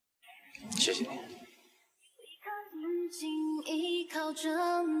谢谢你。依靠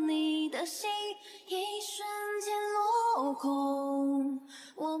着你的心，一瞬间落空。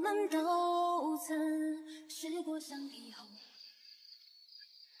我们都曾试过想以后。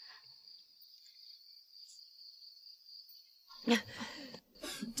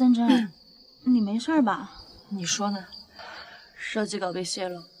真真，你没事吧？你说呢？设计稿被泄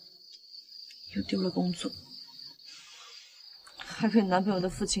露，又丢了工作，还被男朋友的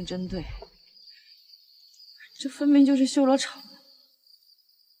父亲针对。这分明就是修罗场。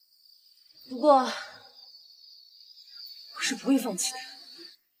不过，我是不会放弃的。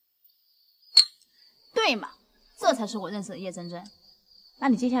对嘛，这才是我认识的叶真真。那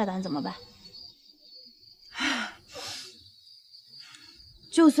你接下来打算怎么办？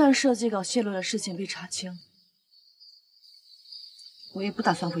就算设计稿泄露的事情被查清，我也不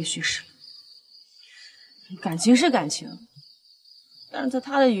打算回徐氏。感情是感情，但是在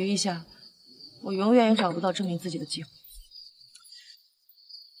他的羽翼下，我永远也找不到证明自己的机会。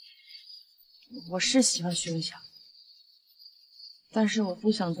我是喜欢徐文祥，但是我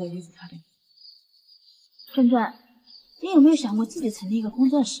不想做依附他的人。真真，你有没有想过自己成立一个工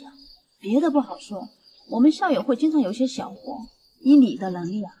作室啊？别的不好说，我们校友会经常有些小活，以你的能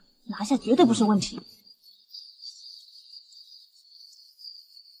力啊，拿下绝对不是问题。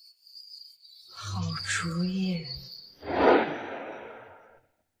好主意。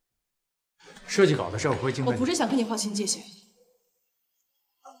设计稿的事我会尽快。我不是想跟你划清界限，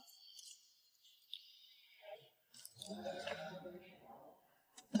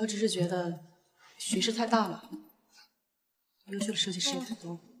我只是觉得徐氏太大了，优秀的设计师也太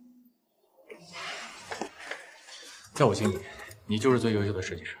多。在我心里，你就是最优秀的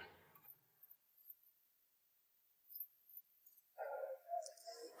设计师。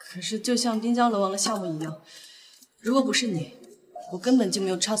可是，就像滨江楼王的项目一样，如果不是你，我根本就没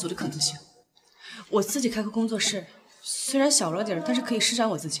有插足的可能性。我自己开个工作室，虽然小了点，但是可以施展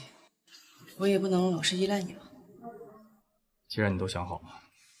我自己。我也不能老是依赖你嘛。既然你都想好了，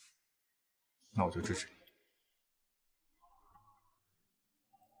那我就支持你。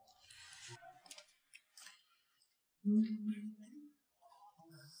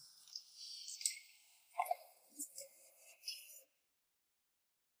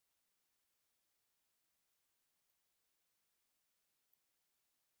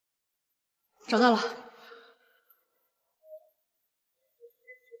找到了。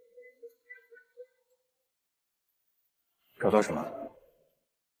找到什么？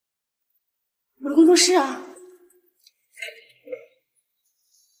我的工作室啊。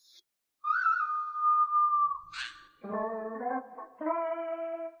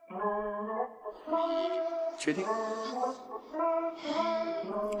确定？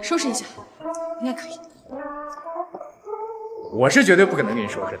收拾一下，应该可以。我是绝对不可能给你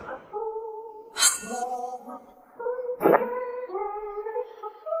收拾的。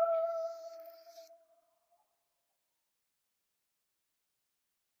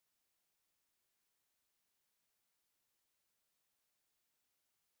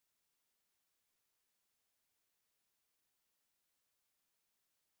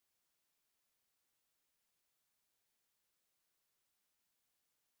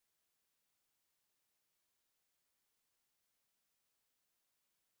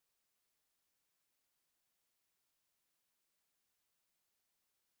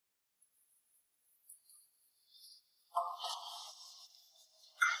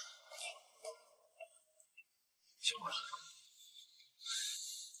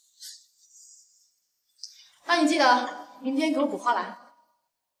那你记得明天给我补画来。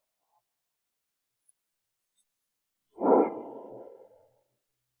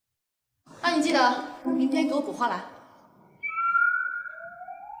那你记得明天给我补画来。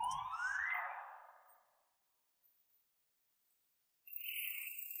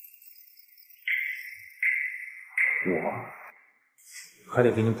我还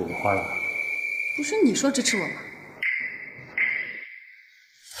得给你补个花来。不是你说支持我吗？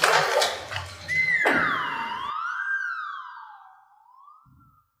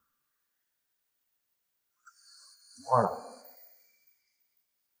花了，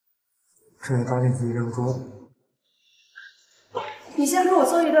这是搭进去一张桌子。你先给我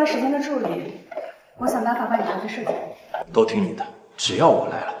做一段时间的助理，我想办法把你调去设计。都听你的，只要我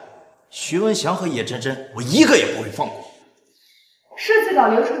来了，徐文祥和叶真真，我一个也不会放过。设计稿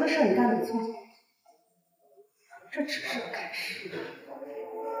流出的事你干得不错，这只是个开始。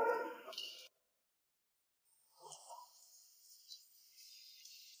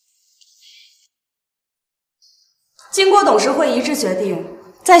经过董事会一致决定，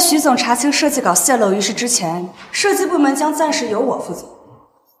在徐总查清设计稿泄露一事之前，设计部门将暂时由我负责。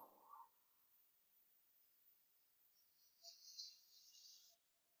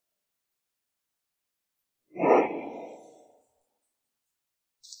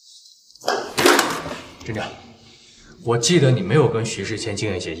真真，我记得你没有跟徐氏签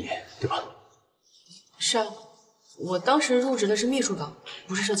经营协议，对吧？是啊，我当时入职的是秘书岗，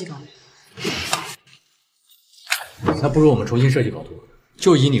不是设计岗。那不如我们重新设计稿图，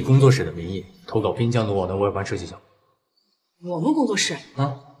就以你工作室的名义投稿滨江的我的外观设计项目。我们工作室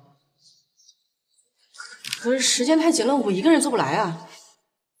啊？可是时间太紧了，我一个人做不来啊。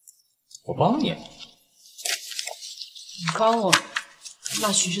我帮你。你帮我，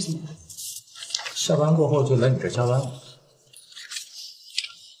那徐氏怎么办？下班过后就来你这加班。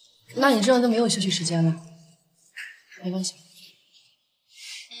那你这样就没有休息时间了。没关系。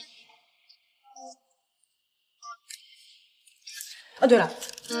啊，对了，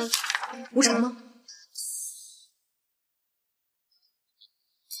无偿吗？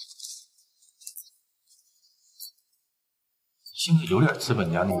现在有点资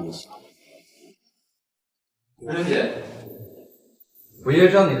本家那意思。吴珍姐，我爷爷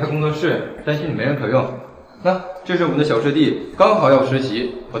知道你开工作室，担心你没人可用。那这是我们的小师弟，刚好要实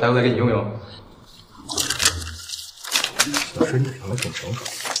习，我带过来给你用用。小师弟长得挺成熟。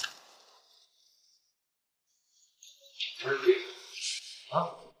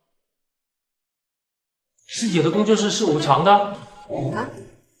师姐的工作室是无偿的啊？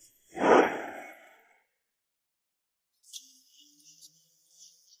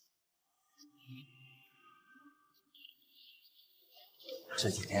这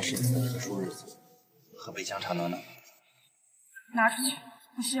几天是你的特殊日子，喝杯姜茶暖暖。拿出去，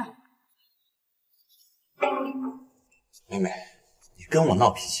不需要。妹妹，你跟我闹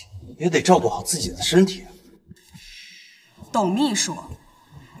脾气，也得照顾好自己的身体。董秘书，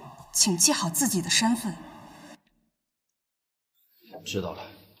请记好自己的身份。知道了。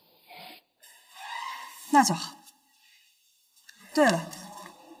那就好。对了，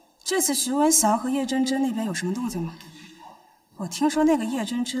这次徐文祥和叶真真那边有什么动静吗？我听说那个叶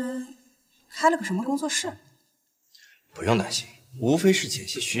真真开了个什么工作室。不用担心，无非是解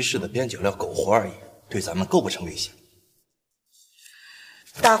析徐氏的边角料苟活而已，对咱们构不成威胁。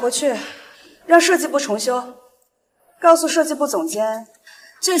打回去，让设计部重修，告诉设计部总监，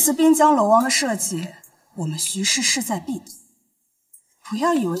这次滨江楼王的设计，我们徐氏势在必得。不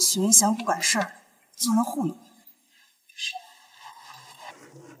要以为徐文祥不管事儿就能糊弄你。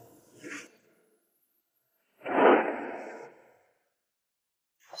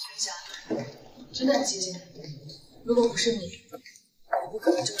徐翔，真的很谢谢你。如果不是你，我不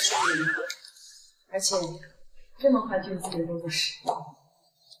可能这么顺利的离婚，而且这么快就有自己的工作室。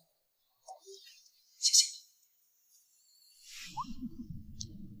谢谢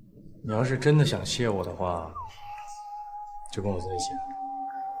你。你要是真的想谢我的话，就跟我在一起。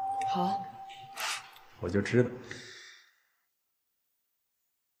好啊。我就知道。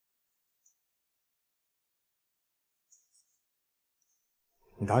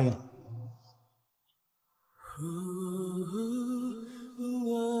你答应了。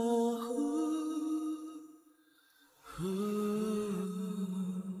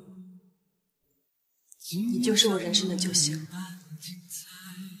你就是我人生的救星。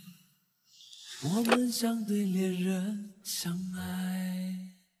我们像对恋人相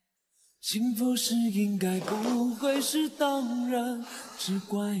爱，幸福是应该，不会是当然，只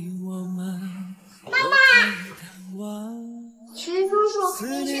怪我们徐叔叔，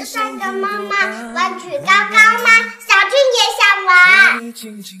你是算着妈妈玩举高高吗？小俊也想玩。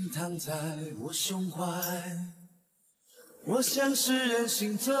我像是人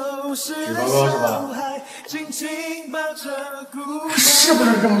心头是举高高是吧？是不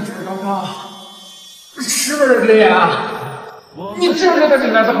是这么举高高？是不是这样？你知不知道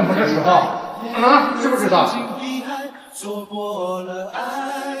女孩子很不是时候啊？知不知道？错过了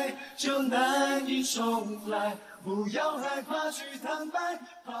爱，就难以重来。不要害怕去坦白，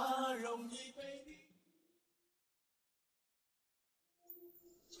怕容易被你。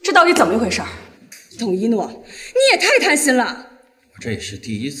这到底怎么一回事？董一诺，你也太贪心了！我这也是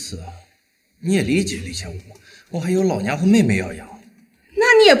第一次，你也理解理解我，我还有老娘和妹妹要养。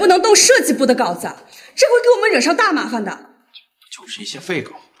那你也不能动设计部的稿子，这会给我们惹上大麻烦的。就是一些废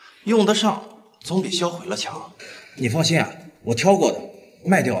稿，用得上总比销毁了强。你放心啊，我挑过的，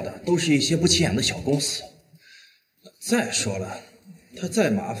卖掉的都是一些不起眼的小公司。再说了，它再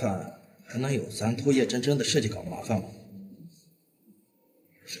麻烦，还能有咱拖叶真真的设计稿麻烦吗？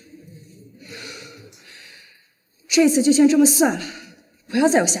这次就先这么算了，不要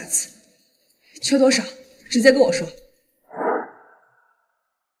再有下次。缺多少，直接跟我说。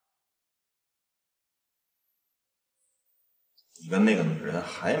你跟那个女人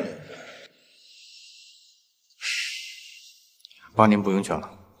还没分？8年不用劝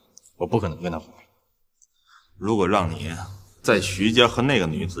了，我不可能跟她分。如果让你在徐家和那个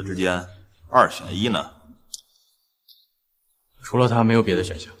女子之间2选1呢？除了她，没有别的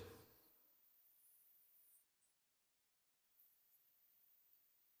选项。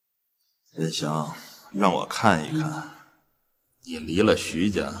真想让我看一看，你离了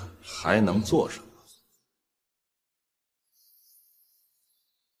徐家还能做什么？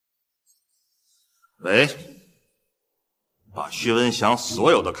喂，把薛文祥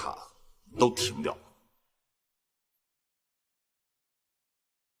所有的卡都停掉。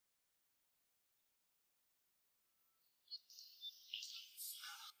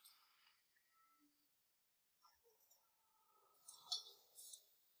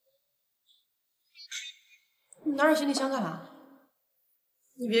你拿着行李箱干嘛？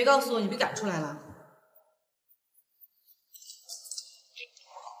你别告诉我你被赶出来了。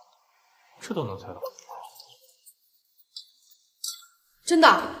这都能猜到？真的？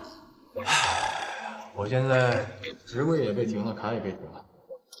我现在职位也被停了，卡也被停了，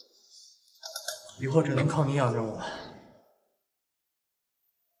以后只能靠你养着我。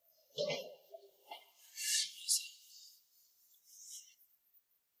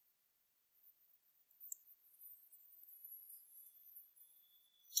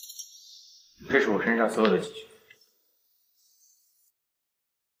这是我身上所有的积蓄。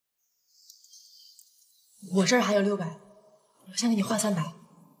我这儿还有600，我先给你换300。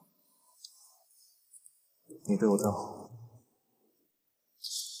你对我真好。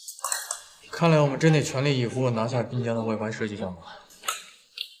看来我们真得全力以赴拿下滨江的外观设计项目。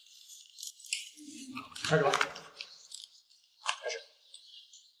开始吧。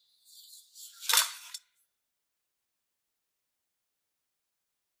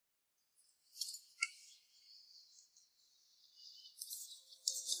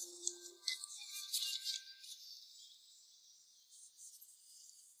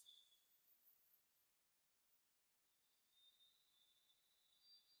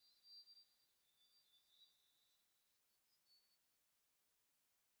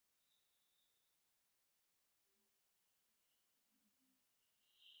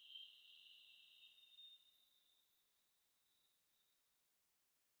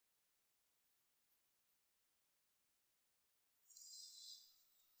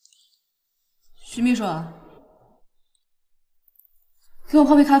徐秘书，给我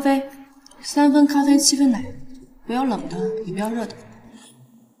泡杯咖啡，3分咖啡7分奶，不要冷的，也不要热的。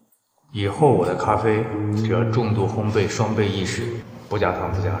以后我的咖啡只要重度烘焙双倍意式，不加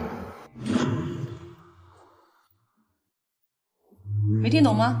糖不加奶。没听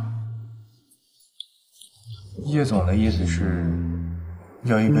懂吗？叶总的意思是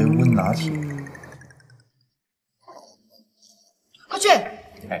要一杯温拿铁。快去！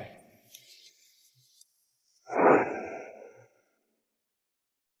哎。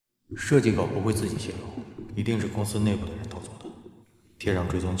设计稿不会自己泄露，一定是公司内部的人偷走的，贴上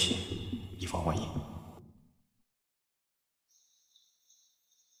追踪器，以防万一。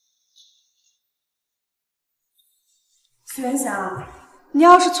徐元祥，你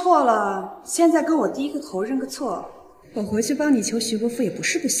要是错了，现在跟我低个头认个错，我回去帮你求徐伯父也不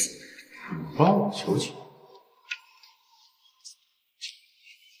是不行。帮我求情？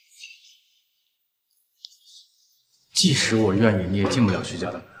即使我愿意，你也进不了徐家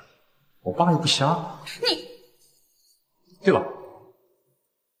的门。我爸又不瞎，你对吧？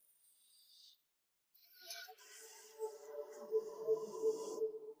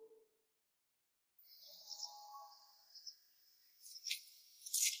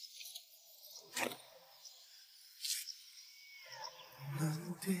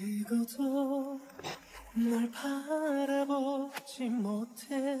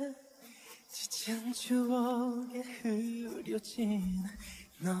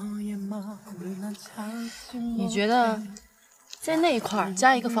你觉得在那一块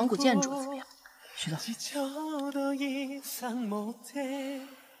加一个仿古建筑怎么样，徐导？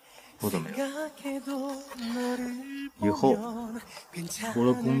不怎么样。以后除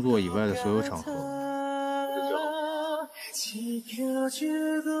了工作以外的所有场合，我就叫。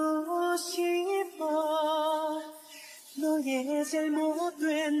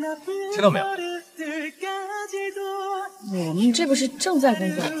听到没有？我们这不是正在工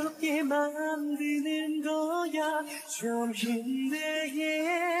作？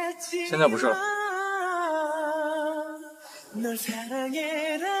现在不是了。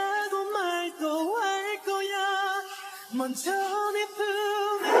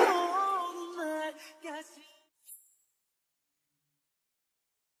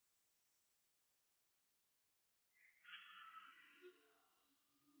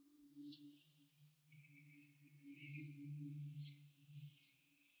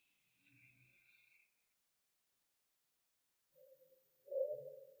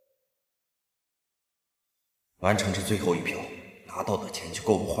完成这最后一票，拿到的钱就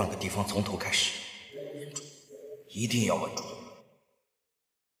够我换个地方从头开始。稳住，一定要稳住。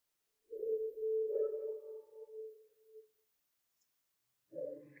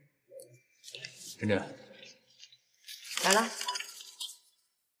真真，来了。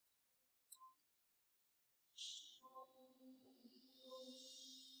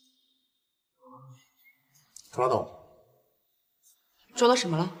抓到？抓到什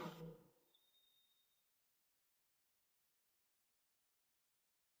么了？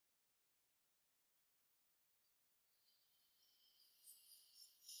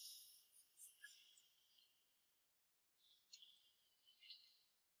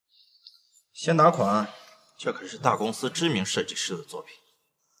先打款，这可是大公司知名设计师的作品。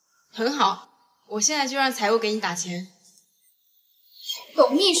很好，我现在就让财务给你打钱。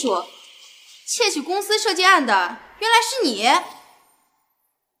董秘书，窃取公司设计案的原来是你。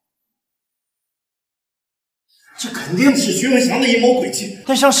这肯定是徐文祥的阴谋诡计，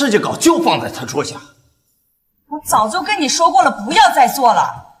那项设计稿就放在他桌下。我早就跟你说过了，不要再做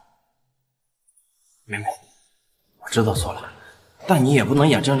了。明白，我知道错了。但你也不能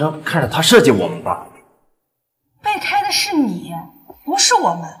眼睁睁看着他设计我们吧？被开的是你，不是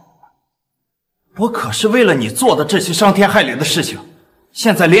我们。我可是为了你做的这些伤天害理的事情，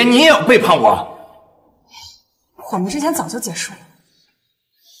现在连你也要背叛我。我们之间早就结束了。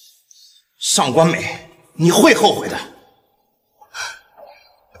上官美，你会后悔的。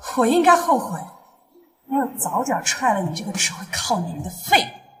我应该后悔，没有早点踹了你这个只会靠女人的废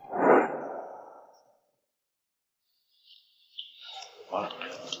物。完了，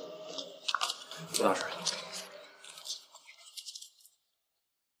出大事了！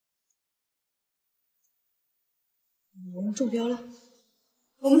我们中标了！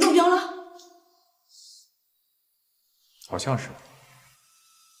我们中标了！好像是。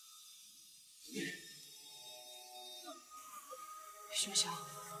徐翔，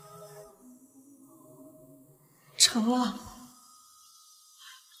成了！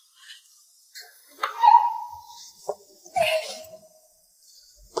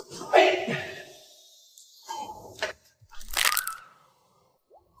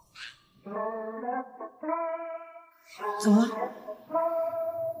怎么了？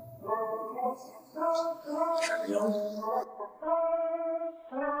闪着腰。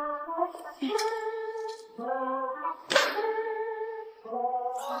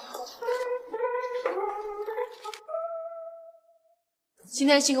今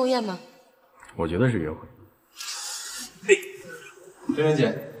天是庆功宴吗？我觉得是约会。真真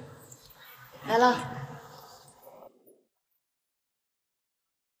姐，来了。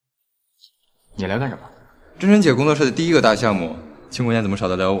你来干什么？真真姐工作室的第一个大项目，庆功宴怎么少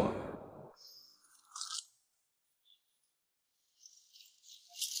得了我？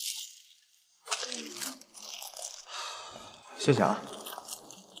谢谢啊。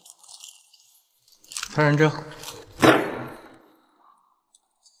太认真。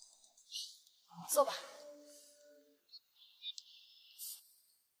坐吧。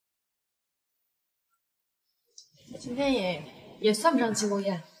今天也算不上庆功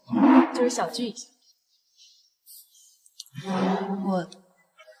宴，就是小聚一下。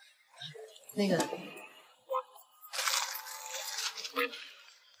那个，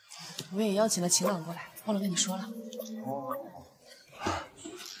我也邀请了晴朗过来，忘了跟你说了。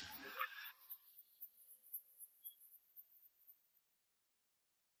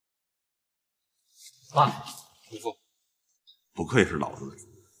爸，姑父，不愧是老子，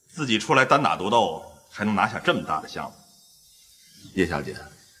自己出来单打独斗，还能拿下这么大的项目。叶小姐，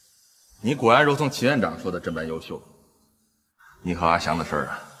你果然如同秦院长说的这般优秀。你和阿祥的事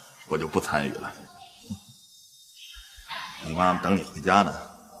儿，我就不参与了。你妈妈等你回家呢，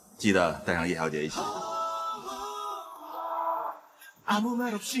记得带上叶小姐一起。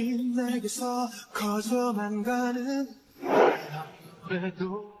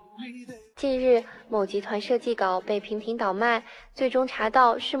近日，某集团设计稿被频频倒卖，最终查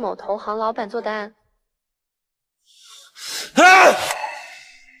到是某投行老板做的案。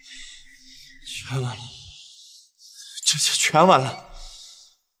全完了，这就全完了。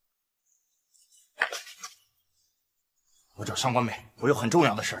我找上官美，我有很重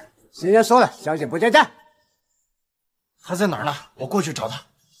要的事儿。时间说了，小姐不见站。她在哪儿呢？我过去找她。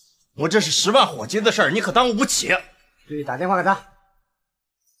我这是10万火急的事儿，你可耽误不起。注意打电话给她。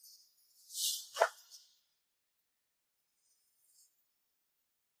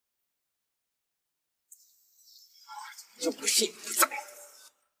就不信不在。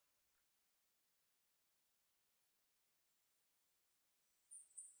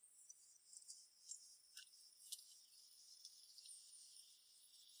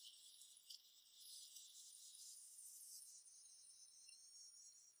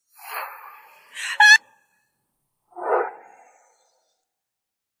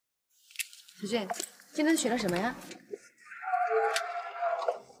子俊，今天学了什么呀？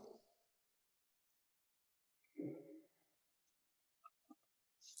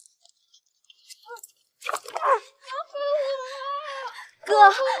哥，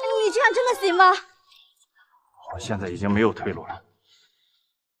你这样真的行吗？我现在已经没有退路了。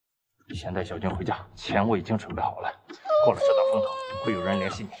你先带小军回家，钱我已经准备好了。过了这道风头，会有人联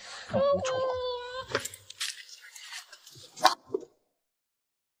系你，让你无出口。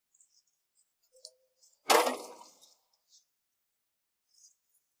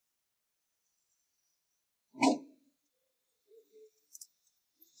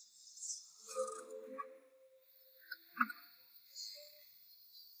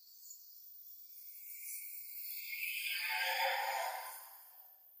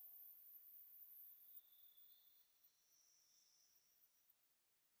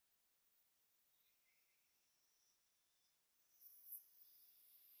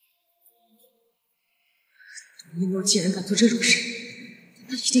一诺既然敢做这种事，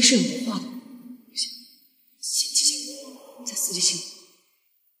那一定是有谋划的。不行，先记清，再伺机行动。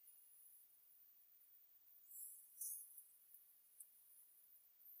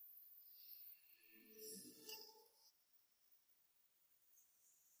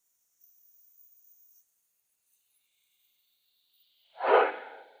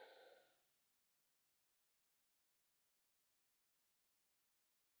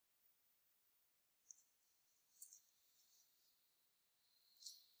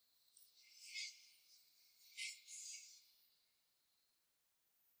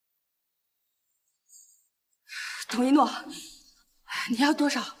董一诺，你要多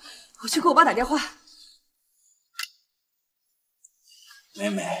少？我去给我爸打电话。妹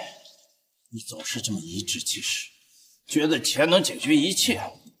妹，你总是这么颐指气使，觉得钱能解决一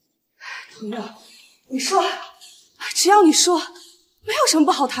切。董一诺，你说，只要你说，没有什么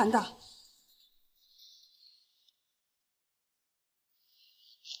不好谈的。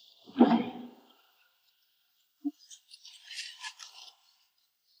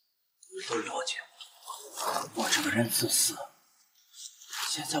你都了解我这个人自私，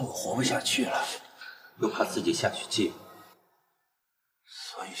现在我活不下去了，又怕自己下去戒，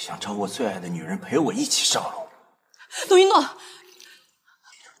所以想找我最爱的女人陪我一起上路。董一诺，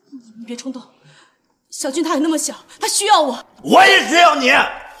你别冲动，小俊他还那么小，他需要我，我也需要你。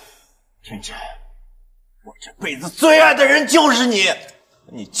真真，我这辈子最爱的人就是你，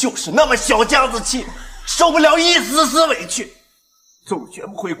你就是那么小家子气，受不了一丝丝委屈，总学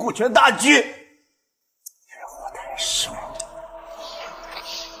不会顾全大局。是我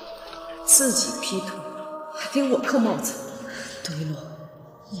自己 P 图，还给我扣帽子。董一诺，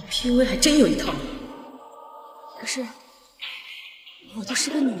你 PUA 还真有一套。可是我都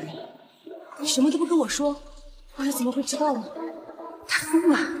是个女人，你什么都不跟我说，我又怎么会知道呢？他疯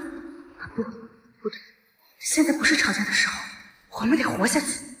了！不对，现在不是吵架的时候，我们得活下去。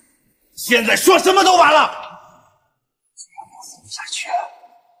现在说什么都晚了。既然我活不下去了，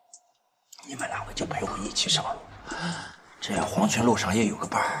你们两个就陪我一起上路。这样黄泉路上也有个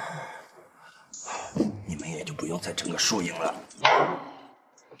伴儿。也就不用再争个输赢了。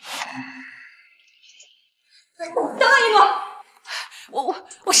等等，一诺，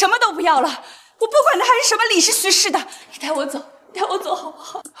我什么都不要了，我不管他还是什么李氏徐氏的，你带我走，带我走好不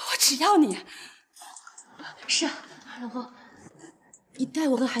好？我只要你。是啊，老公，你带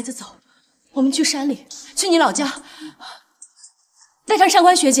我跟孩子走，我们去山里，去你老家，带上上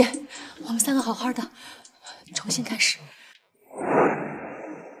官学姐，我们三个好好的重新开始。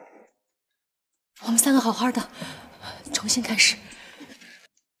我们三个好好的重新开始。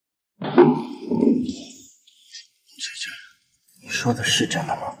你说的是真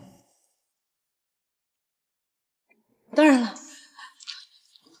的吗？当然了，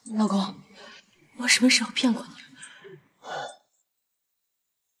老公，我什么时候骗过你？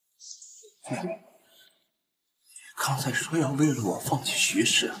刚才说要为了我放弃徐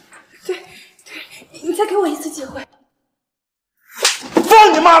氏。对，你再给我一次机会。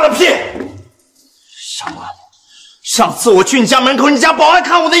放你妈的屁！上官，上次我去你家门口，你家保安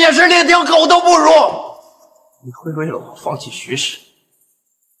看我的眼神连条狗都不如。你会为了我放弃徐氏？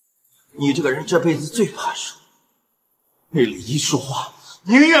你这个人这辈子最怕输，为了一束花，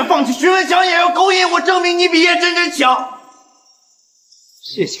宁愿放弃徐文祥，也要勾引我，证明你比叶真真强。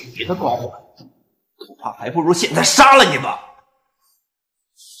谢谢你的光环，恐怕还不如现在杀了你吧。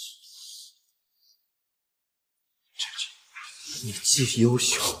真真，你既优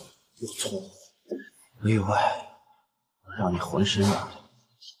秀又聪明，我意外能让你浑身软了。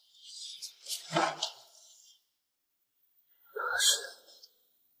可是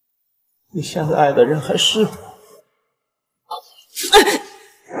你现在爱的人还是我。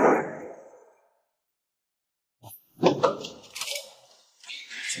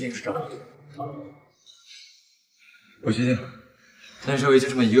确定是这个？我确定，那时候也就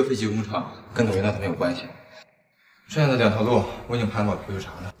这么一个废弃工厂，跟抖音那都没有关系。剩下的2条路我已经盘好了，不用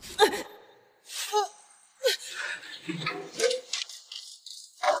查了。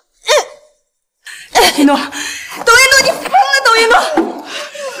一诺，抖一诺，你疯了，抖一诺！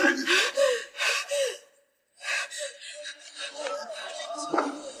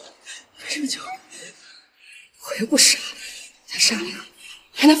这么久，我又不傻，他杀了你，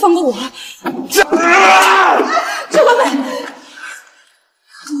还能放过我？这官妹，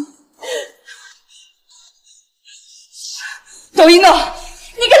抖一诺，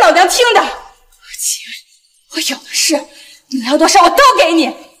你给老娘听的！钱我有的是，你要多少我都给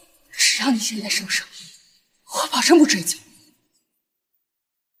你，只要你现在收手，我保证不追究。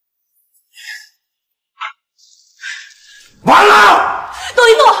完了，窦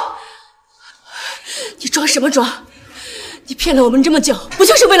一诺，你装什么装？你骗了我们这么久，不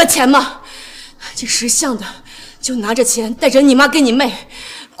就是为了钱吗？这识相的就拿着钱带着你妈跟你妹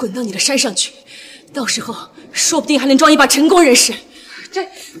滚到你的山上去，到时候说不定还能装一把成功人士。对，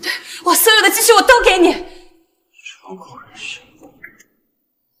我所有的积蓄我都给你。成功人士，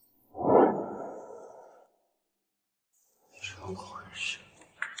成功人士，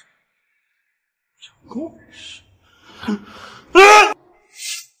成功人士。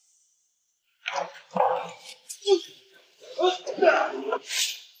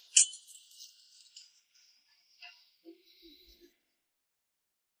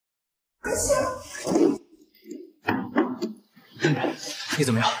你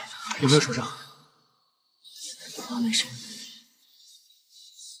怎么样？有没有受伤？我没事。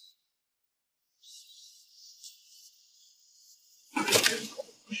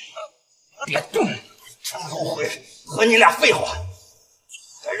别动！真后悔和你俩废话，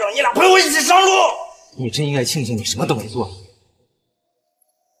该让你俩陪我一起上路。你真应该庆幸你什么都没做。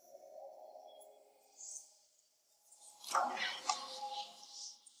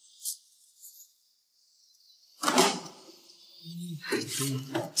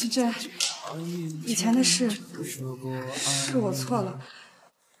真真，以前的事是我错了，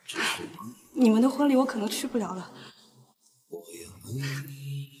你们的婚礼我可能去不了了，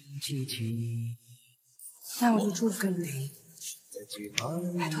那我就祝福你，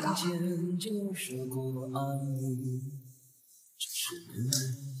拜托到了。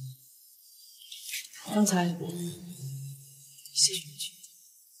刚才谢谢你，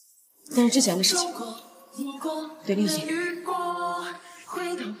但是之前的事情得另行。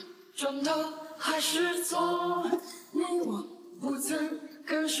回头转头还是错，你我不曾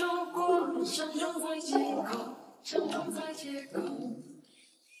感受过，相撞在街口，相撞在街口。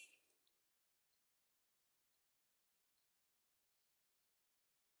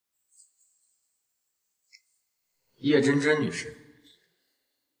叶真真女士，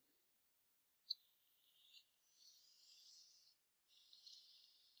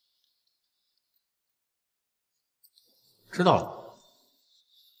知道了。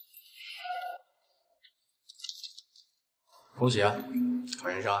恭喜啊，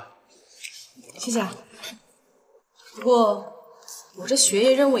考研上岸。谢谢啊。不过我这学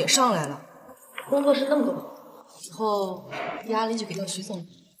业任务也上来了，工作室那么多，以后压力就给到徐总了。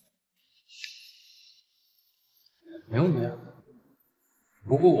没问题啊。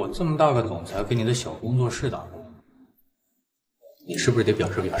不过我这么大个总裁给你的小工作室打工，你是不是得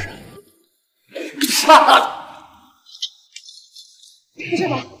表示表示？在这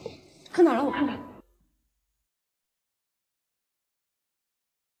吧，看哪儿了？我看看。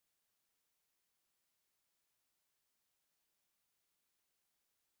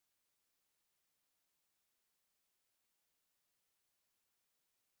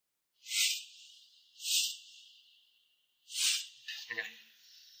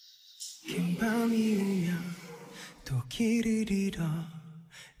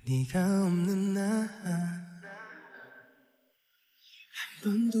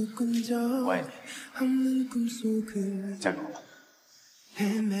我爱你，嫁给我吧。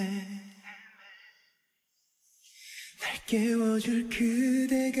 깨워줄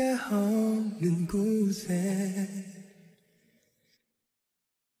그대가 없는 곳에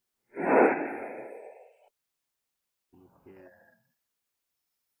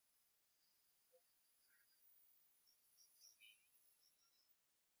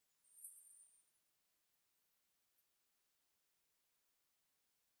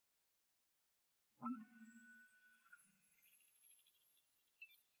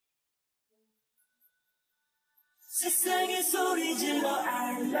세상에 소리 질러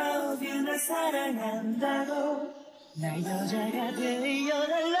I love you 널 사랑한다고 날 여자가 되어달라고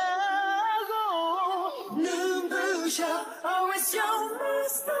눈부셔 always you're my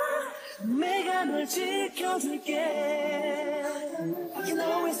star 내가 널 지켜줄게 I can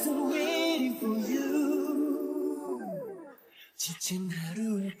always be waiting for you 지친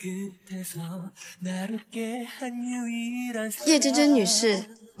하루의 끝에서 나를 깨 한 유일한 叶真真女士，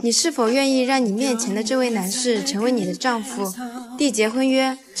你是否愿意让你面前的这位男士成为你的丈夫，缔结婚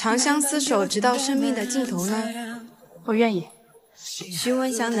约，长相厮守，直到生命的尽头呢？我愿意。徐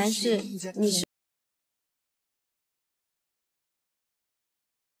文祥男士，你是。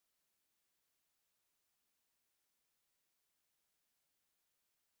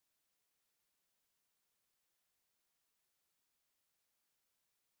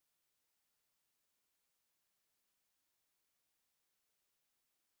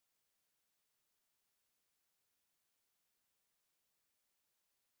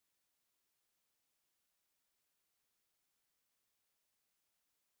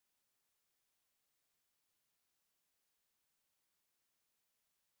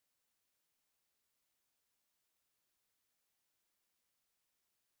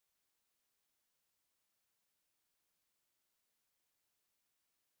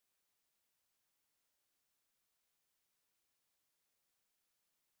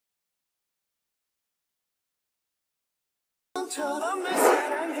처럼 날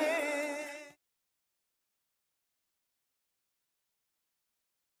사랑해